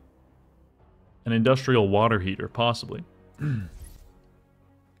 An industrial water heater, possibly.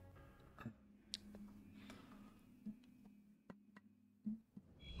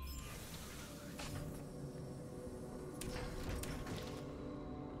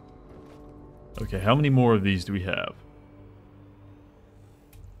 Okay, how many more of these do we have?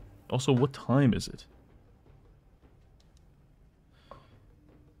 Also, what time is it?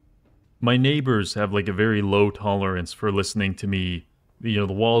 My neighbors have like a very low tolerance for listening to me. You know,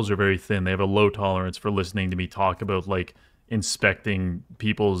 the walls are very thin. They have a low tolerance for listening to me talk about like inspecting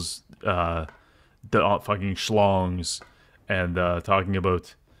people's fucking schlongs and talking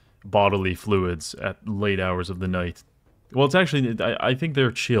about bodily fluids at late hours of the night. Well, it's actually, I think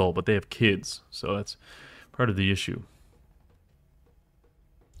they're chill, but they have kids, so that's part of the issue.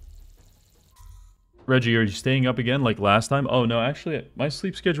 Reggie, are you staying up again like last time? Oh, no, actually, my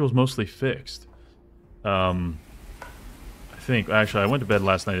sleep schedule is mostly fixed. I think, actually, I went to bed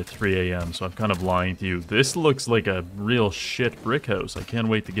last night at 3 a.m., so I'm kind of lying to you. This looks like a real shit brick house. I can't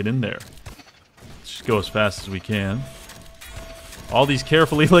wait to get in there. Let's just go as fast as we can. All these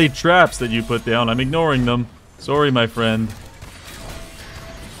carefully laid traps that you put down, I'm ignoring them. Sorry, my friend.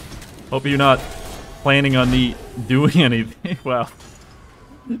 Hope you're not planning on me doing anything. Wow.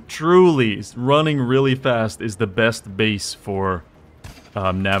 Truly, running really fast is the best base for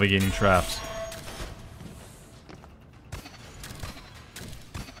navigating traps.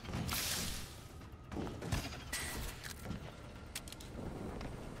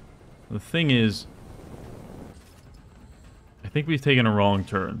 The thing is, I think we've taken a wrong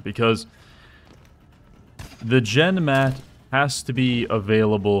turn, because the gen mat has to be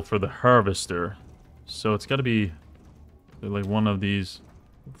available for the harvester. So it's got to be like one of these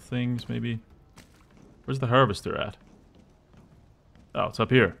things, maybe. Where's the harvester at? Oh, it's up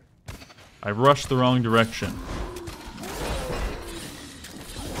here. I rushed the wrong direction.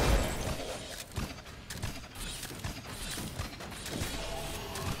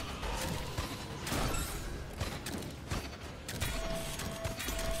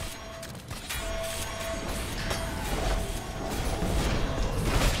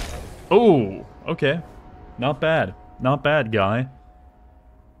 Oh, okay. Not bad. Not bad, guy.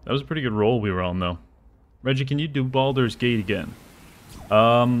 That was a pretty good roll we were on, though. Reggie, can you do Baldur's Gate again?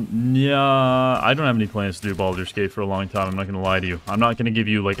 Yeah, I don't have any plans to do Baldur's Gate for a long time, I'm not gonna lie to you. I'm not gonna give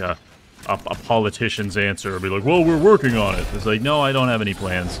you, like, a politician's answer, or be like, well, we're working on it. It's like, no, I don't have any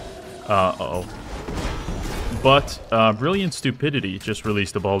plans. Uh-oh. But, Brilliant Stupidity just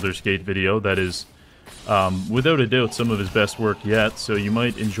released a Baldur's Gate video that is, without a doubt, some of his best work yet, so you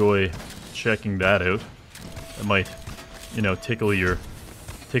might enjoy checking that out. It might, you know, tickle your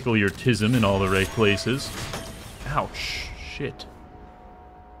tism in all the right places. Ouch. Shit.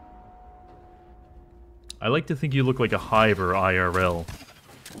 I like to think you look like a hiver IRL.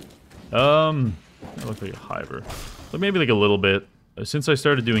 I look like a hiver. But maybe like a little bit. Since I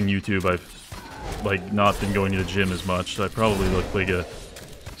started doing YouTube, I've, like, not been going to the gym as much, so I probably look like a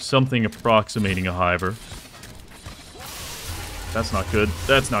something approximating a hiver. That's not good.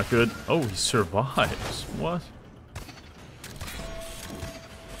 That's not good. Oh, he survives. What?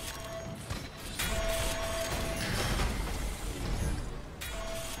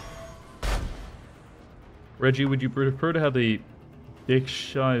 Reggie, would you prefer to have a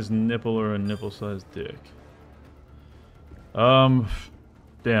dick-sized nipple or a nipple-sized dick? Damn,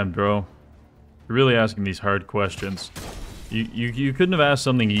 bro. You're really asking these hard questions. You couldn't have asked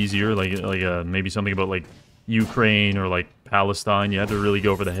something easier, like maybe something about like Ukraine or like Palestine. You had to really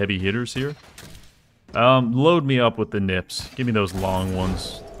go for the heavy hitters here. Load me up with the nips. Give me those long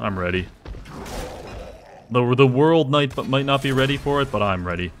ones. I'm ready. The world might not be ready for it, but I'm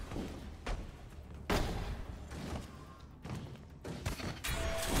ready.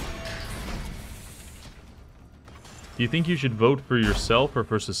 Do you think you should vote for yourself or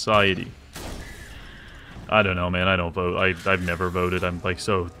for society? I don't know, man. I don't vote. I've never voted. I'm like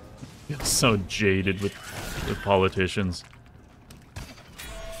so jaded with politicians.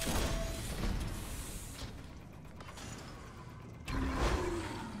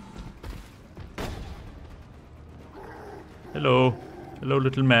 Hello. Hello,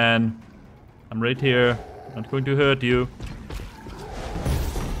 little man. I'm right here. Not going to hurt you.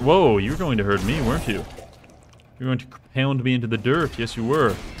 Whoa, you were going to hurt me, weren't you? You were going to pound me into the dirt. Yes, you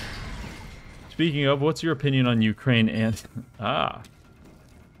were. Speaking of, what's your opinion on Ukraine and... Ah.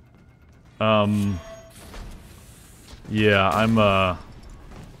 Yeah, I'm,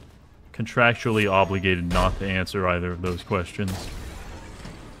 contractually obligated not to answer either of those questions.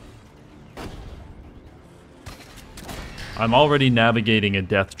 I'm already navigating a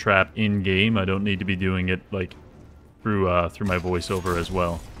death trap in-game. I don't need to be doing it, like, through my voiceover as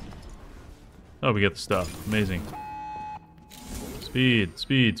well. Oh, we get the stuff. Amazing. Speed,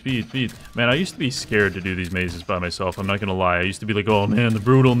 speed, speed, speed. Man, I used to be scared to do these mazes by myself. I'm not gonna lie. I used to be like, oh man, the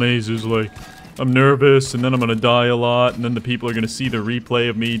brutal mazes, like, I'm nervous, and then I'm gonna die a lot, and then the people are gonna see the replay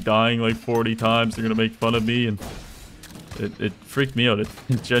of me dying like 40 times. They're gonna make fun of me, and it freaked me out. It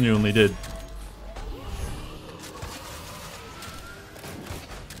genuinely did.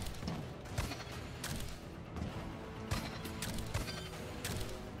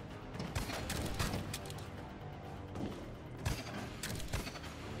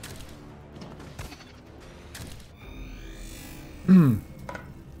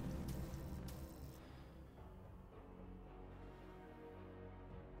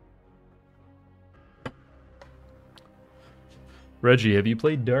 Reggie, have you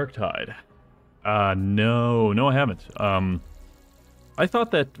played Darktide? No, I haven't. I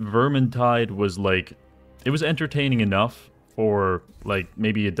thought that Vermintide was like, it was entertaining enough for like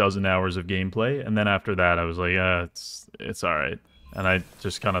maybe a dozen hours of gameplay, and then after that I was like, it's alright. And I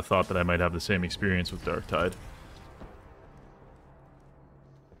just kind of thought that I might have the same experience with Darktide.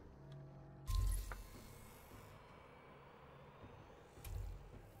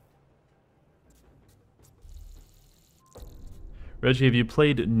 Reggie, have you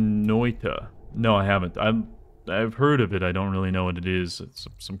played Noita? No, I haven't. I've heard of it. I don't really know what it is. It's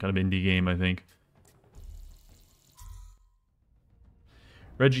some kind of indie game, I think.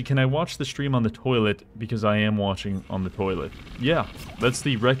 Reggie, can I watch the stream on the toilet? Because I am watching on the toilet. Yeah, that's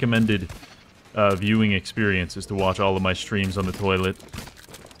the recommended viewing experience, is to watch all of my streams on the toilet.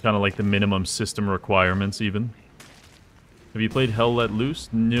 Kind of like the minimum system requirements, even. Have you played Hell Let Loose?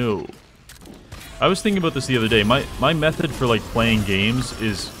 No. I was thinking about this the other day. My method for, like, playing games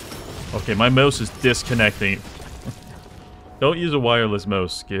is... Okay, my mouse is disconnecting. Don't use a wireless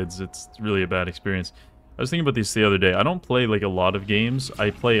mouse, kids. It's really a bad experience. I was thinking about this the other day. I don't play, like, a lot of games. I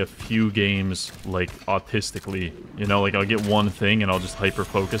play a few games, like, autistically. You know, like, I'll get one thing and I'll just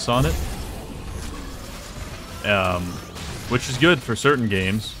hyper-focus on it. Which is good for certain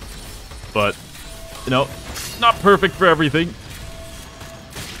games. But, you know, not perfect for everything.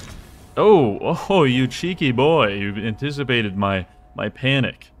 Oh, you cheeky boy. You've anticipated my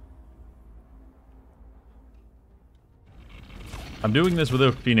panic. I'm doing this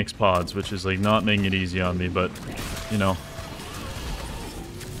without Phoenix Pods, which is, like, not making it easy on me, but, you know.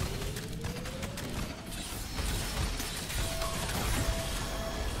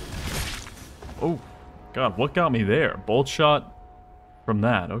 Oh, God, what got me there? Bolt shot from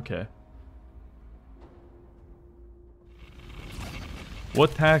that, okay.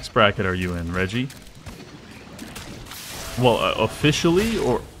 What tax bracket are you in, Reggie? Well, officially,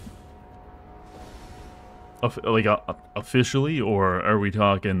 or... officially, or are we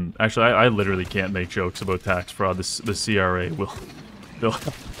talking... Actually, I literally can't make jokes about tax fraud. The CRA will...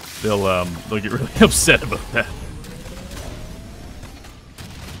 They'll get really upset about that.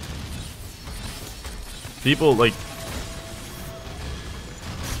 People, like...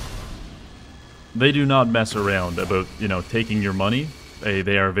 They do not mess around about, you know, taking your money.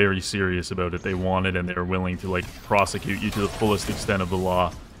 They are very serious about it. They want it, and they're willing to, like, prosecute you to the fullest extent of the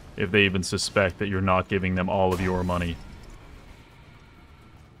law if they even suspect that you're not giving them all of your money.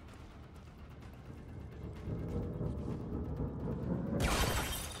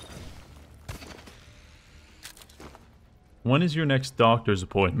 When is your next doctor's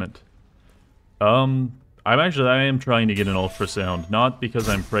appointment? I am trying to get an ultrasound, not because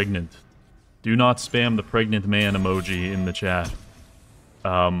I'm pregnant. Do not spam the pregnant man emoji in the chat.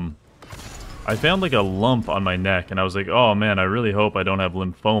 I found like a lump on my neck, and I was like, oh man, I really hope I don't have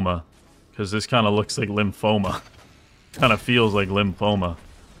lymphoma. because this kind of looks like lymphoma. Kind of feels like lymphoma.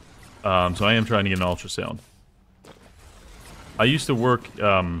 So I am trying to get an ultrasound. I used to work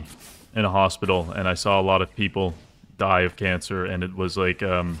in a hospital, and I saw a lot of people die of cancer, and it was like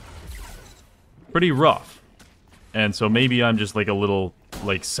pretty rough. And so maybe I'm just like a little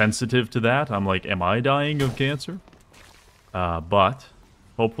like sensitive to that. I'm like, am I dying of cancer? But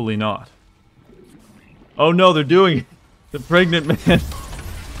hopefully not. Oh no, they're doing it. The pregnant man.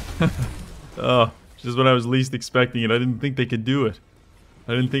 Oh, just when I was least expecting it. I didn't think they could do it.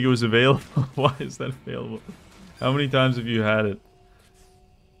 I didn't think it was available. Why is that available? How many times have you had it?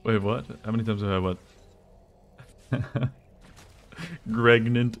 Wait, what? How many times have I had what?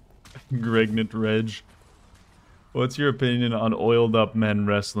 Gregnant Reg. What's your opinion on oiled up men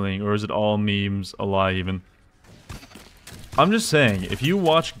wrestling? Or is it all memes? A lie even? I'm just saying, if you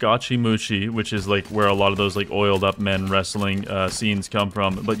watch Gachi Muchi, which is like where a lot of those like oiled up men wrestling scenes come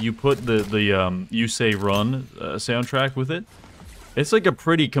from, but you put the You Say Run soundtrack with it, it's like a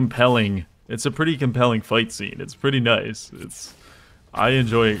pretty compelling, fight scene. It's pretty nice. I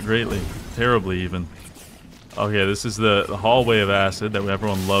enjoy it greatly. Terribly even. Okay, this is the hallway of acid that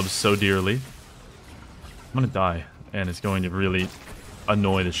everyone loves so dearly. I'm gonna die, and it's going to really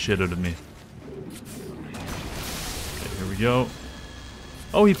annoy the shit out of me. Here we go.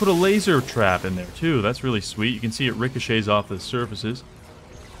 Oh, he put a laser trap in there, too. That's really sweet. You can see it ricochets off the surfaces.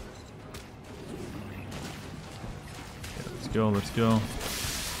 Okay, let's go.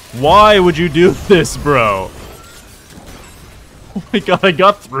 Why would you do this, bro? Oh my god, I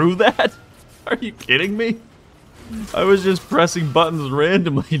got through that? Are you kidding me? I was just pressing buttons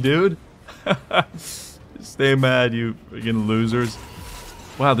randomly, dude. Stay mad, you friggin' losers.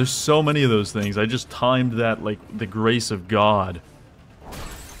 Wow, there's so many of those things. I just timed that like the grace of God.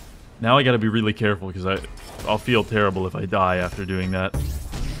 Now I gotta be really careful because I'll feel terrible if I die after doing that.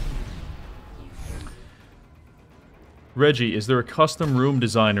 Reggie, is there a custom room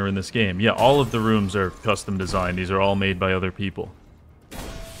designer in this game? Yeah, all of the rooms are custom designed. These are all made by other people.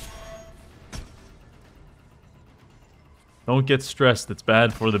 Don't get stressed. It's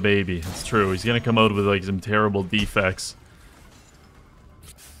bad for the baby. It's true. He's gonna come out with like some terrible defects.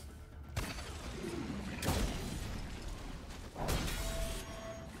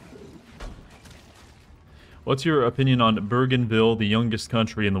 What's your opinion on Bougainville, the youngest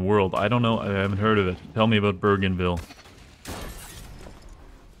country in the world? I don't know. I haven't heard of it. Tell me about Bougainville.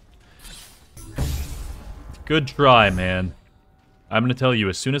 Good try, man. I'm gonna tell you,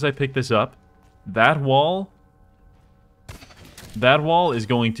 as soon as I pick this up, that wall is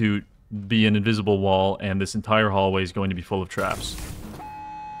going to be an invisible wall, and this entire hallway is going to be full of traps.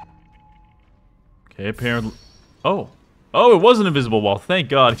 Okay, apparently... Oh! Oh, it was an invisible wall. Thank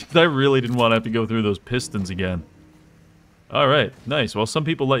God, because I really didn't want to have to go through those pistons again. Alright, nice. Well, some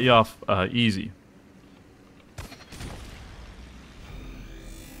people let you off easy.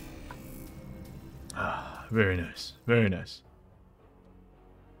 Ah, very nice. Very nice.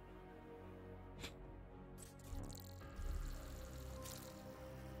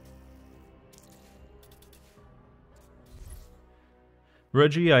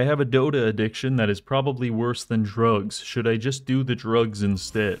 Reggie, I have a Dota addiction that is probably worse than drugs. Should I just do the drugs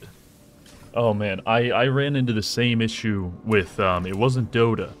instead? Oh man, I ran into the same issue with, it wasn't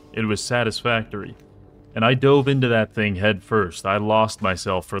Dota, it was Satisfactory. And I dove into that thing head first. I lost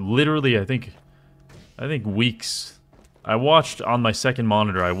myself for literally, I think weeks. I watched, on my second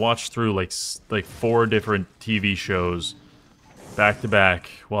monitor, I watched through like 4 different TV shows back to back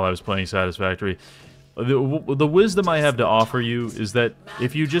while I was playing Satisfactory. The wisdom I have to offer you is that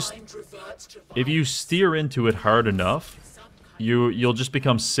if you steer into it hard enough, you'll just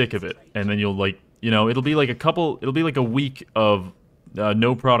become sick of it, and then you'll like, you know, it'll be like a week of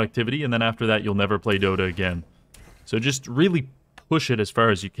no productivity, and then after that you'll never play Dota again. So just really push it as far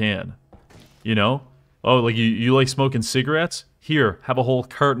as you can, you know? Oh, like you like smoking cigarettes? Here, have a whole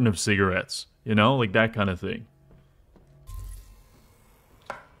carton of cigarettes, you know, like that kind of thing.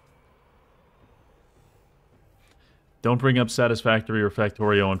 Don't bring up Satisfactory or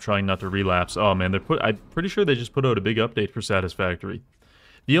Factorio. I'm trying not to relapse. Oh man, I'm pretty sure they just put out a big update for Satisfactory.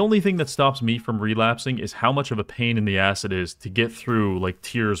 The only thing that stops me from relapsing is how much of a pain in the ass it is to get through like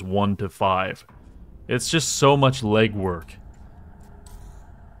tiers 1 to 5. It's just so much legwork.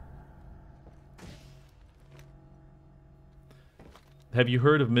 Have you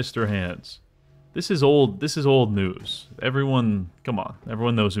heard of Mr. Hands? This is old news. Everyone, come on.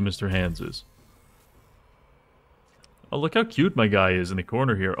 Everyone knows who Mr. Hands is. Oh, look how cute my guy is in the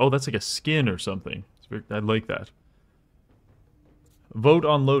corner here. Oh, that's like a skin or something. I like that. Vote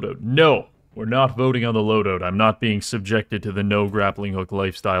on loadout. No! We're not voting on the loadout. I'm not being subjected to the no grappling hook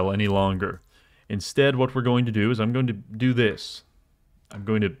lifestyle any longer. Instead, what we're going to do is I'm going to do this. I'm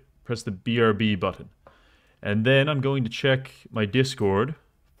going to press the BRB button. And then I'm going to check my Discord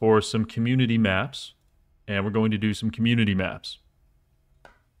for some community maps. And we're going to do some community maps.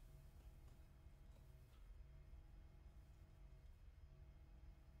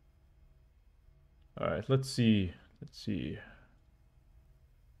 Alright, let's see. Let's see.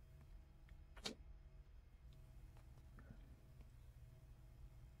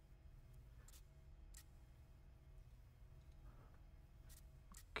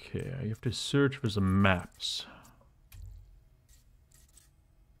 Okay, you have to search for some maps.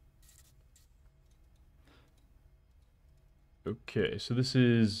 Okay, so this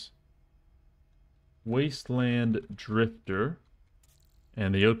is Wasteland Drifter,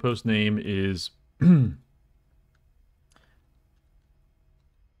 and the outpost name is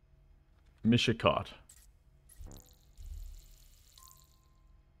Mishikot.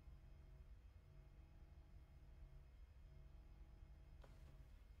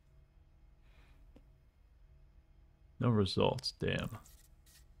 No results, damn.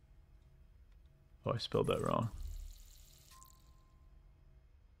 Oh, I spelled that wrong.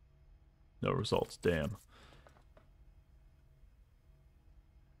 No results, damn.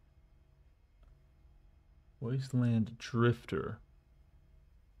 Wasteland Drifter.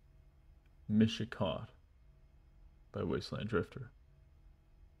 Mishikot. By Wasteland Drifter.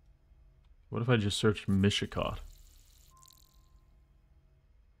 What if I just searched Mishikot?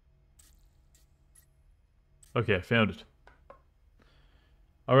 Okay, I found it.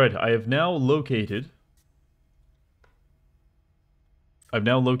 Alright, I have now located...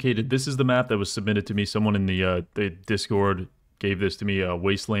 This is the map that was submitted to me. Someone in the Discord gave this to me,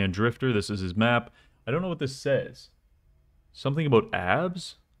 Wasteland Drifter. This is his map. I don't know what this says. Something about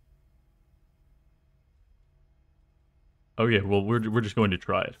abs? Okay, well, we're just going to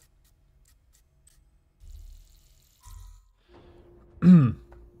try it.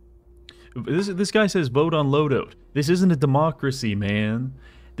 This guy says vote on loadout. This isn't a democracy, man.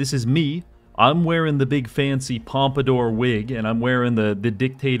 This is me. I'm wearing the big fancy pompadour wig, and I'm wearing the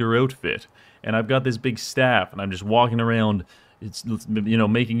dictator outfit. And I've got this big staff, and I'm just walking around, you know,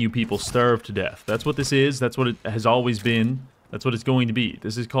 making you people starve to death. That's what this is. That's what it has always been. That's what it's going to be.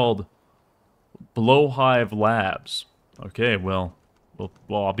 This is called Blowhive Labs. Okay, well,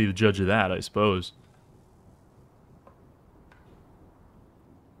 I'll be the judge of that, I suppose.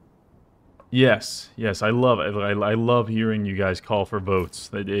 Yes, I love it. I love hearing you guys call for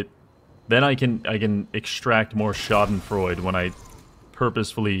votes. Then I can extract more Schadenfreude when I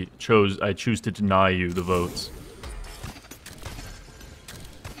purposefully choose to deny you the votes.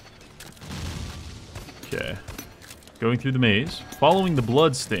 Okay, going through the maze, following the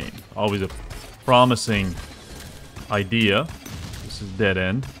bloodstain. Always a promising idea. This is dead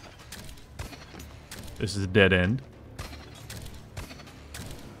end. This is a dead end.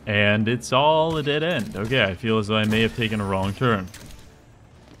 And it's all a dead end. Okay, I feel as though I may have taken a wrong turn.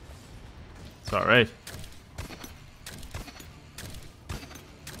 It's alright.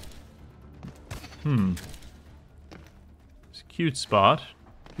 It's a cute spot.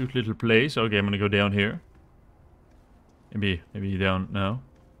 Cute little place. Okay, I'm gonna go down here. Maybe down now.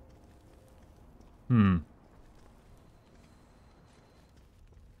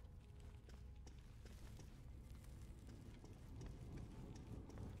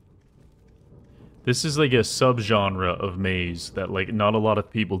 This is like a subgenre of maze that like not a lot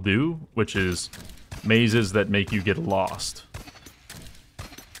of people do, which is mazes that make you get lost.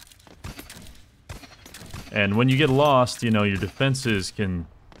 And when you get lost, you know, your defenses can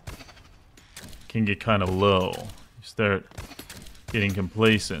get kind of low. You start getting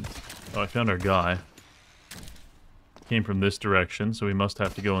complacent. Oh, I found our guy. Came from this direction, so we must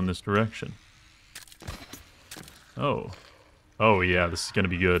have to go in this direction. Oh. Oh yeah, this is gonna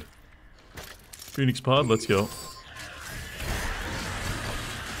be good. Phoenix pod, let's go.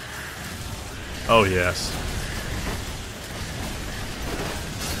 Oh, yes.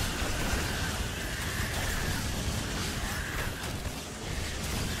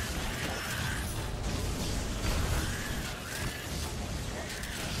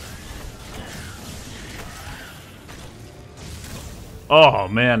 Oh,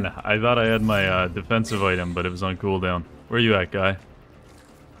 man. I thought I had my defensive item, but it was on cooldown. Where are you at, guy?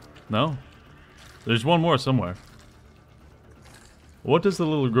 No? There's one more somewhere. What does the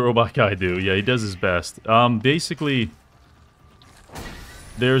little robot guy do? Yeah, he does his best. Basically,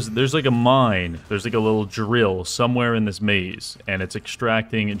 there's like a mine. There's like a little drill somewhere in this maze, and it's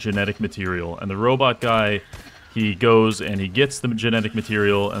extracting genetic material. And the robot guy he goes and he gets the genetic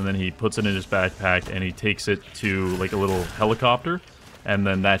material, and then he puts it in his backpack, and he takes it to, like, a little helicopter, and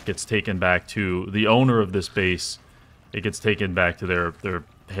then that gets taken back to the owner of this base. It gets taken back to their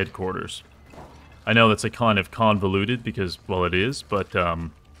headquarters. I know that's a kind of convoluted, because, well, it is, but,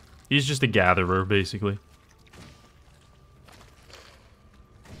 he's just a gatherer, basically.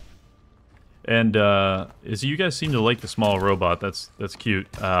 And, so you guys seem to like the small robot. That's cute.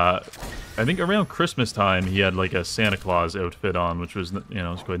 I think around Christmas time, he had, like, a Santa Claus outfit on, which was, you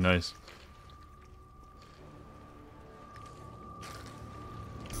know, was quite nice.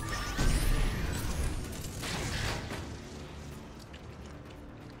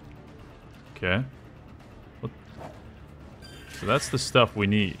 Okay. What? So that's the stuff we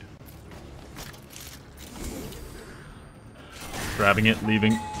need. Grabbing it,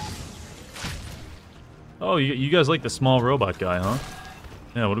 leaving. Oh, you guys like the small robot guy, huh?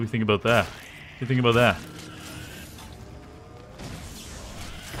 Yeah, what do we think about that? What do you think about that?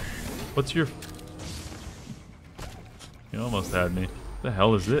 What's your... You almost had me. What the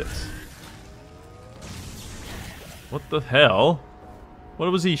hell is this? What the hell?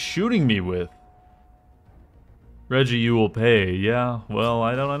 What was he shooting me with? Reggie, you will pay. Yeah, well,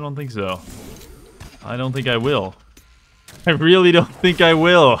 I don't think so. I don't think I will. I really don't think I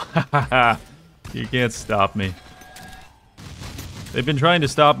will. You can't stop me. They've been trying to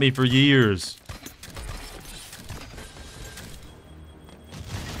stop me for years.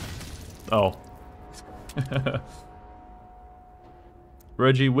 Oh.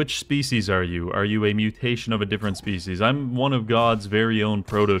 Reggie, which species are you? Are you a mutation of a different species? I'm one of God's very own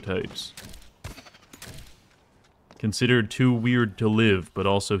prototypes. Considered too weird to live, but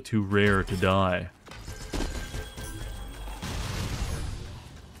also too rare to die.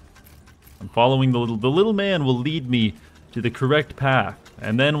 I'm following the little man will lead me to the correct path,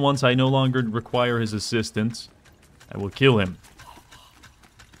 and then once I no longer require his assistance, I will kill him.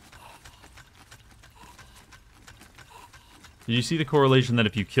 Did you see the correlation that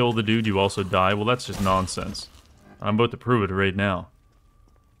if you kill the dude, you also die? Well, that's just nonsense. I'm about to prove it right now.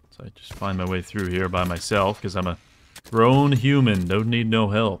 So I just find my way through here by myself, because I'm a grown human. Don't need no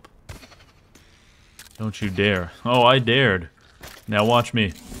help. Don't you dare. Oh, I dared. Now watch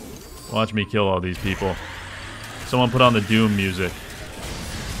me. Watch me kill all these people. Someone put on the Doom music.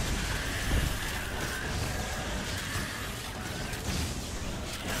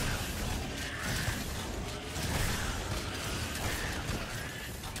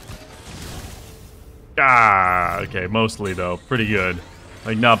 Ah, okay, mostly though. Pretty good.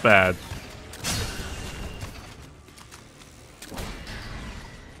 Like, not bad.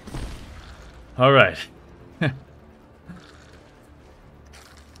 Alright.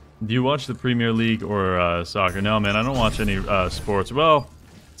 Do you watch the Premier League or soccer? No, man, I don't watch any sports. Well,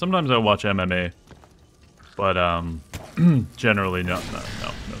 sometimes I watch MMA. But, generally, no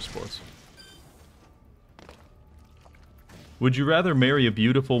sports. Would you rather marry a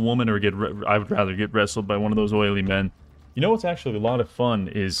beautiful woman or I would rather get wrestled by one of those oily men. You know what's actually a lot of fun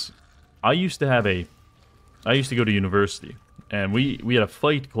is I used to go to university, and we had a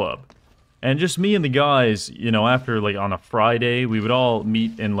fight club. And just me and the guys, you know, after, like, on a Friday, we would all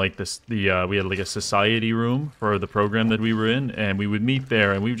meet in, like, we had, like, a society room for the program that we were in, and we would meet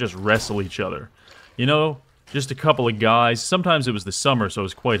there, and we would just wrestle each other. You know, just a couple of guys. Sometimes it was the summer, so it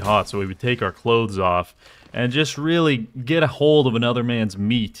was quite hot, so we would take our clothes off and just really get a hold of another man's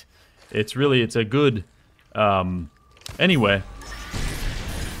meat. It's a good, anyway.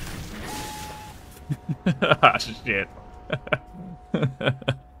 Ah, shit.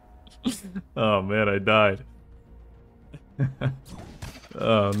 Oh man, I died.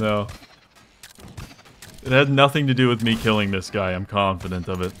 Oh no. It had nothing to do with me killing this guy, I'm confident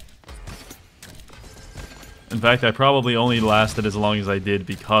of it. In fact, I probably only lasted as long as I did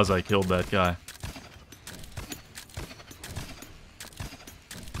because I killed that guy.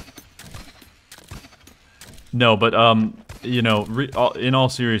 No, but, you know, in all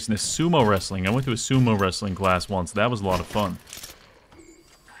seriousness, sumo wrestling. I went to a sumo wrestling class once. That was a lot of fun.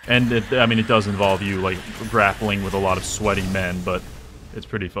 And, I mean, it does involve you, like, grappling with a lot of sweaty men, but it's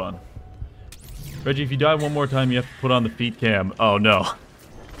pretty fun. Reggie, if you die one more time, you have to put on the feet cam. Oh, no.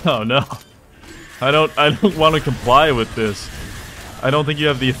 Oh, no. I don't want to comply with this. I don't think you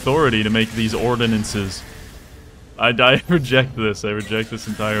have the authority to make these ordinances. I reject this. I reject this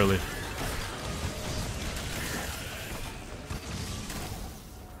entirely.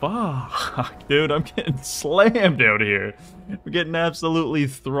 Fuck, dude, I'm getting slammed out here. We're getting absolutely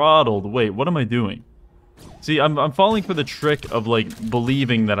throttled. Wait, what am I doing? See, I'm falling for the trick of, like,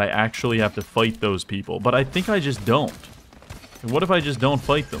 believing that I actually have to fight those people, but I think I just don't. And what if I just don't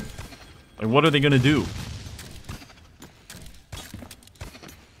fight them? Like, what are they gonna do?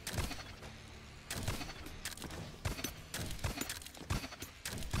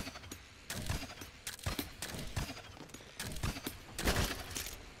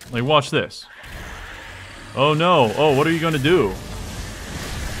 Like, watch this. Oh no. Oh, what are you gonna do?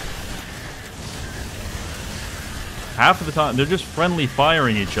 Half of the time, they're just friendly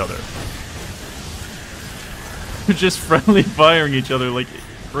firing each other. They're just friendly firing each other like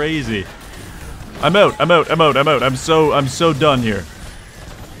crazy. I'm out. I'm so done here.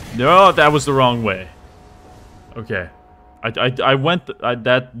 No, that was the wrong way. Okay. I went...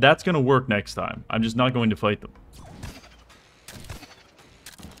 that's gonna work next time. I'm just not going to fight them.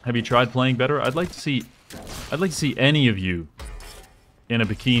 Have you tried playing better? I'd like to see any of you in a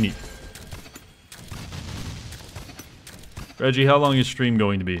bikini. Reggie, how long is stream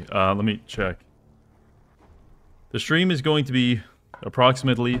going to be? Let me check. The stream is going to be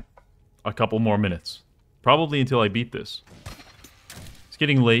approximately a couple more minutes. Probably until I beat this. It's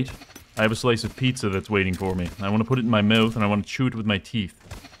getting late. I have a slice of pizza that's waiting for me. I want to put it in my mouth and I want to chew it with my teeth.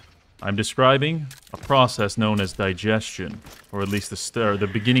 I'm describing a process known as digestion, or at least the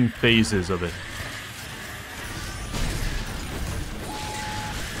beginning phases of it.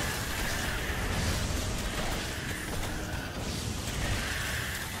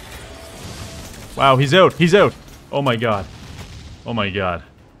 Wow, he's out! He's out! Oh my god. Oh my god.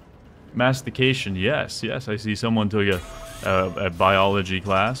 Mastication, yes, yes, I see someone took a biology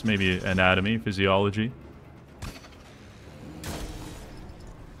class, maybe anatomy, physiology.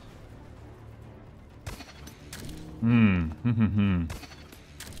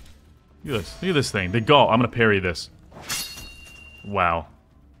 Look at this thing. The gall. I'm gonna parry this. Wow.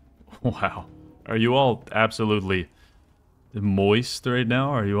 Wow. Are you all absolutely moist right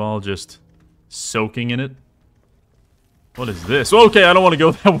now? Are you all just soaking in it? What is this? Okay, I don't want to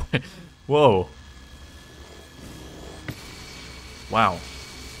go that way. Whoa. Wow.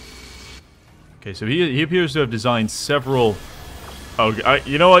 Okay, so he appears to have designed several... Oh,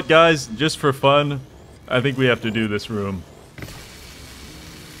 you know what, guys? Just for fun, I think we have to do this room.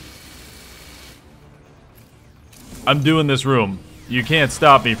 I'm doing this room. You can't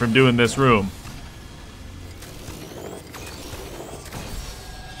stop me from doing this room.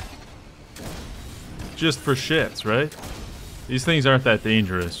 Just for shits, right? These things aren't that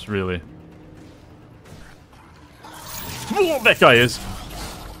dangerous, really. Oh, that guy is.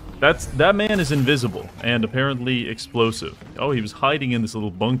 That man is invisible and apparently explosive. Oh, he was hiding in this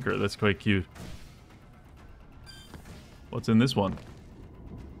little bunker. That's quite cute. What's in this one?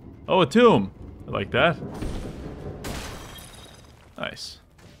 Oh, a tomb. I like that. Nice.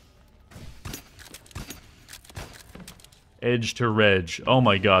 Edge to Reg. Oh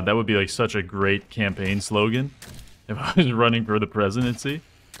my god, that would be like such a great campaign slogan if I was running for the presidency.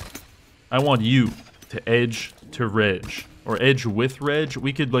 I want you to edge to Reg. Or edge with Reg.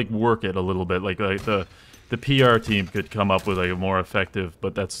 We could like work it a little bit. Like the PR team could come up with like a more effective,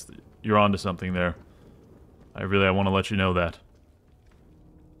 but that's... You're onto something there. I want to let you know that.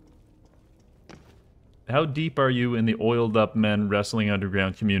 How deep are you in the oiled up men wrestling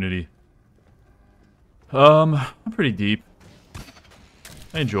underground community? I'm pretty deep.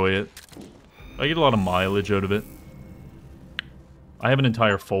 I enjoy it. I get a lot of mileage out of it. I have an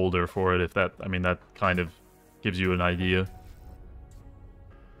entire folder for it, if that... I mean, that kind of gives you an idea.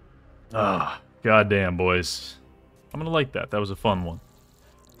 Ah, goddamn, boys. I'm gonna like that. That was a fun one.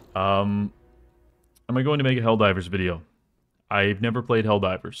 Am I going to make a Helldivers video? I've never played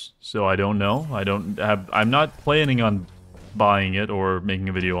Helldivers, so I don't know. I'm not planning on buying it or making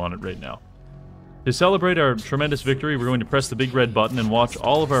a video on it right now. To celebrate our tremendous victory, we're going to press the big red button and watch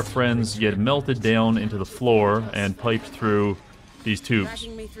all of our friends get melted down into the floor and piped through these tubes.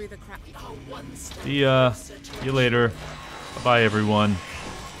 See you later. Bye, everyone.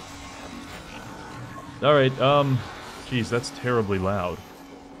 Alright, geez, that's terribly loud.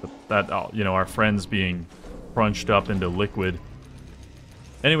 You know, our friends being crunched up into liquid.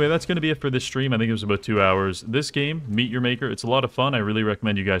 Anyway, that's going to be it for this stream. I think it was about 2 hours. This game, Meet Your Maker, it's a lot of fun. I really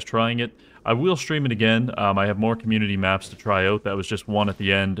recommend you guys trying it. I will stream it again. I have more community maps to try out. That was just one at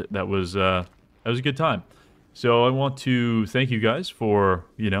the end. That was a good time. So I want to thank you guys for,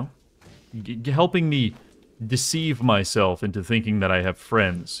 you know, helping me deceive myself into thinking that I have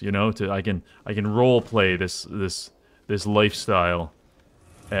friends. You know, I can role play this lifestyle.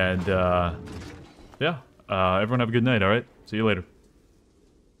 And yeah, everyone have a good night. All right, see you later.